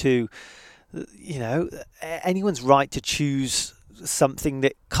opposed to, anyone's right to choose something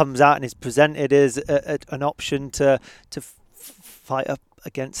that comes out and is presented as an option to fight up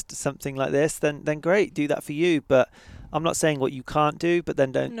against something like this, then great, do that for you. But I'm not saying what you can't do, but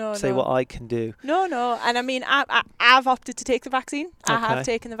then don't say what I can do. No. And I mean, I've opted to take the vaccine. Okay. I have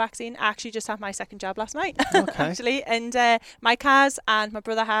taken the vaccine. I actually just had my second jab last night, Okay. actually. And Mike has, and my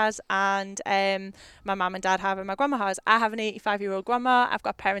brother has, and my mum and dad have, and my grandma has. I have an 85-year-old grandma. I've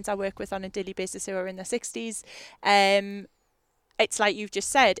got parents I work with on a daily basis who are in their 60s. It's like you've just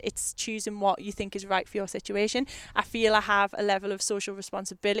said, it's choosing what you think is right for your situation. I feel I have a level of social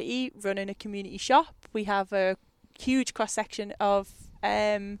responsibility running a community shop. We have a huge cross section of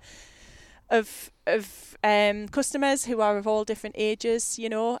customers who are of all different ages.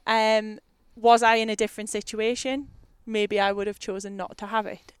 Was I in a different situation, maybe I would have chosen not to have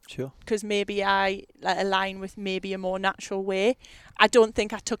it. Sure. Because maybe I align with maybe a more natural way. I don't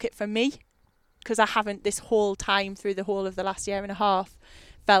think I took it for me, because I haven't this whole time through the whole of the last year and a half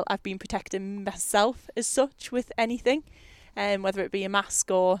felt I've been protecting myself as such with anything, whether it be a mask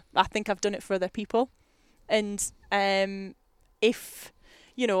or I think I've done it for other people. And if,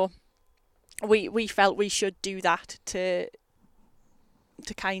 we felt we should do that to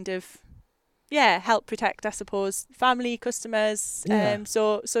kind of, help protect, I suppose, family, customers. Yeah.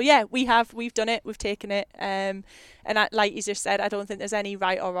 So we've done it, we've taken it. And like you just said, I don't think there's any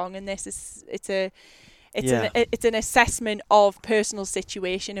right or wrong in this. It's an assessment of personal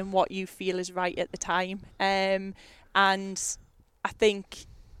situation and what you feel is right at the time. And I think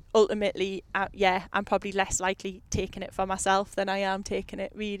ultimately, I'm probably less likely taking it for myself than I am taking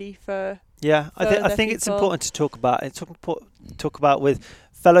it really for. Yeah, I think it's important to talk about it. Talk about with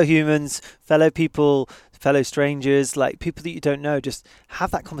fellow humans, fellow people, fellow strangers, like people that you don't know. Just have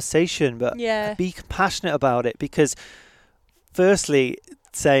that conversation, but be compassionate about it. Because, firstly,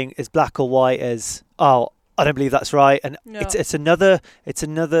 saying it's black or white is, I don't believe that's right, and it's another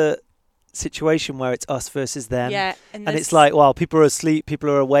situation where it's us versus them. Yeah, and it's like, well, people are asleep, people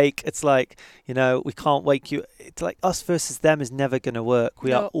are awake. It's like, we can't wake you. It's like us versus them is never going to work.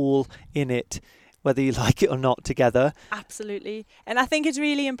 We are all in it, whether you like it or not, together. Absolutely. And I think it's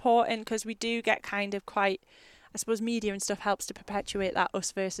really important, because we do get kind of quite, I suppose media and stuff helps to perpetuate that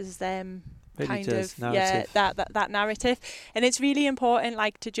us versus them narrative. That narrative. And it's really important,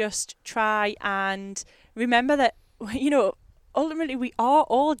 like, to just try and remember that, ultimately we are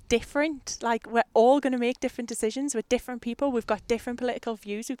all different. Like, we're all going to make different decisions. We're different people. We've got different political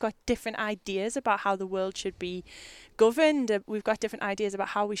views. We've got different ideas about how the world should be governed. We've got different ideas about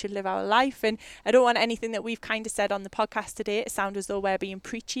how we should live our life. And I don't want anything that we've kind of said on the podcast today to sound as though we're being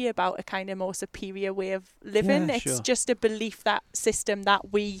preachy about a kind of more superior way of living. It's just a belief, that system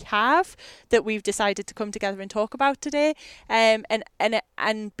that we have, that we've decided to come together and talk about today. And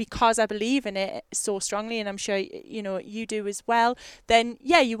because I believe in it so strongly, and I'm sure you do as well, then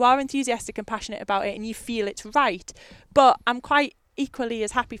you are enthusiastic and passionate about it, and you feel it's right. But I'm quite equally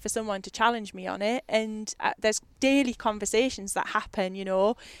as happy for someone to challenge me on it, and there's daily conversations that happen,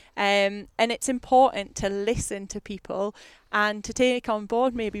 and it's important to listen to people and to take on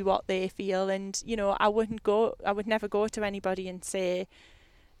board maybe what they feel. And I would never go to anybody and say,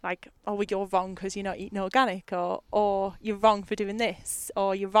 like, oh, well, you're wrong because you're not eating organic, or you're wrong for doing this,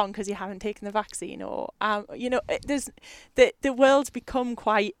 or you're wrong because you haven't taken the vaccine, or there's the world's become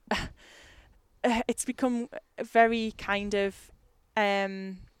quite it's become very kind of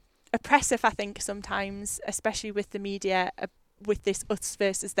oppressive, I think, sometimes, especially with the media, with this us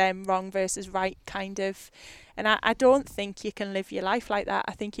versus them, wrong versus right kind of. And I don't think you can live your life like that.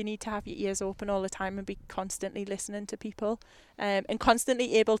 I think you need to have your ears open all the time and be constantly listening to people, and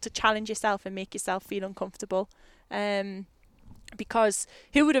constantly able to challenge yourself and make yourself feel uncomfortable. Because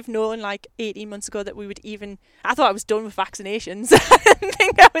who would have known, like 18 months ago, that we would I thought I was done with vaccinations. I didn't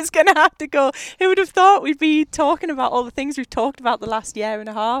think I was going to have to go. Who would have thought we'd be talking about all the things we've talked about the last year and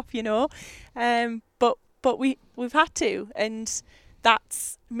a half, But we've had to, and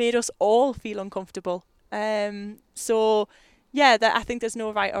that's made us all feel uncomfortable. So I think there's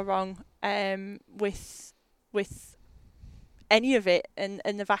no right or wrong with any of it, and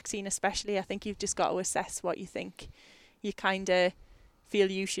the vaccine especially. I think you've just got to assess what you think you kind of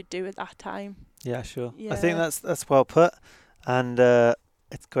feel you should do at that time. Yeah, sure. Yeah. I think that's well put, and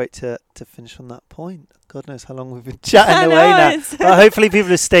it's great to finish on that point. God knows how long we've been chatting away now. But hopefully people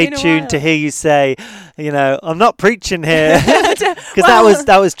have stayed tuned to hear you say, I'm not preaching here, because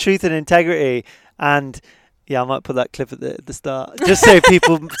that was truth and integrity. And I might put that clip at the start just so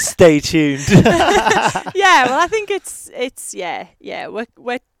people stay tuned. I think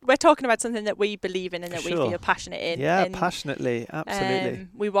we're talking about something that we believe in and that we feel passionate in. Yeah, and, passionately, absolutely.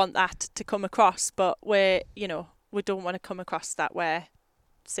 We want that to come across, but we don't want to come across that we're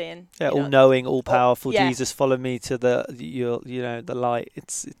saying, all knowing, all powerful yeah. Jesus, follow me to the light.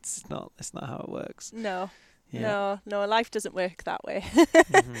 It's not how it works. No, life doesn't work that way.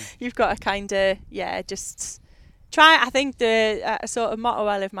 Mm-hmm. You've got to kind of just try. I think the sort of motto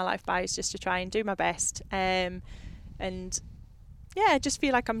I live my life by is just to try and do my best, and just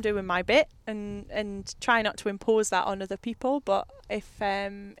feel like I'm doing my bit, and try not to impose that on other people. But if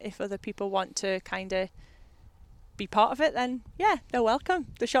other people want to kind of be part of it, then they're welcome.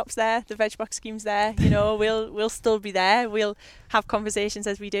 The shop's there, the veg box scheme's there. We'll still be there. We'll have conversations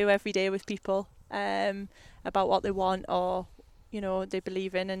as we do every day with people about what they want or they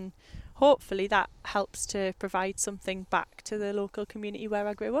believe in, and hopefully that helps to provide something back to the local community where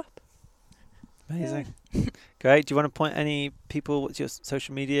I grew up. Amazing. Great. Do you want to point any people, what's your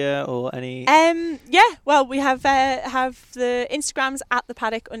social media or any? Well, we have the Instagrams at the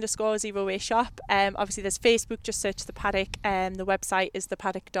paddock _0 waste shop. Obviously there's Facebook, just search the paddock. The website is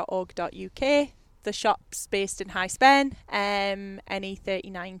thepaddock.org.uk. The shop's based in High Spen,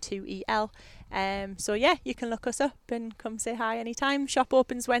 NE392EL. So you can look us up and come say hi anytime. Shop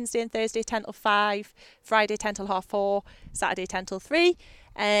opens Wednesday and Thursday 10 till 5, Friday 10 till 4:30, Saturday 10 till 3.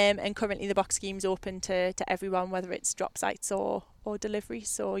 And currently the box scheme's open to everyone, whether it's drop sites or delivery.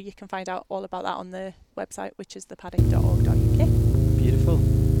 So you can find out all about that on the website, which is thepaddock.org.uk. Beautiful.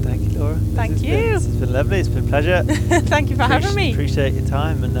 Thank you, Laura. Thank you. This has been lovely. It's been a pleasure. Thank you for having me. Appreciate your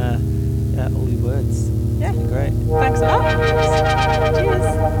time and all your words. Yeah. It's been great. Thanks a lot. Cheers.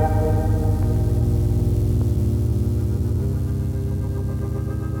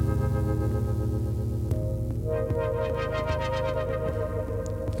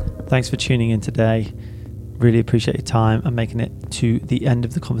 Thanks for tuning in today. Really appreciate your time and making it to the end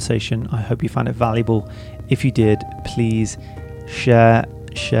of the conversation. I hope you found it valuable. If you did, please share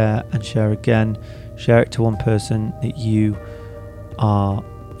again. Share it to one person that you are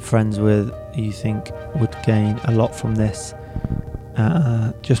friends with, you think would gain a lot from this.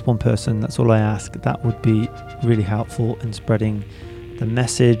 Just one person, that's all I ask. That would be really helpful in spreading the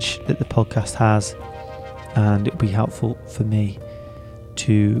message that the podcast has, and it would be helpful for me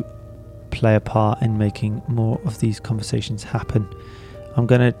to play a part in making more of these conversations happen. I'm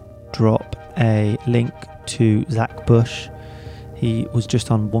going to drop a link to Zach Bush. He was just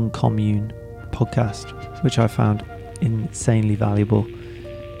on One Commune podcast, which I found insanely valuable,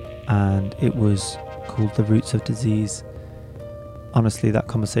 and it was called The Roots of Disease. Honestly, that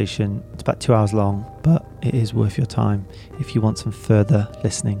conversation, it's about 2 hours long, but it is worth your time if you want some further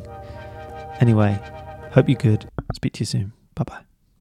listening. Anyway, hope you're good. Speak to you soon. Bye bye.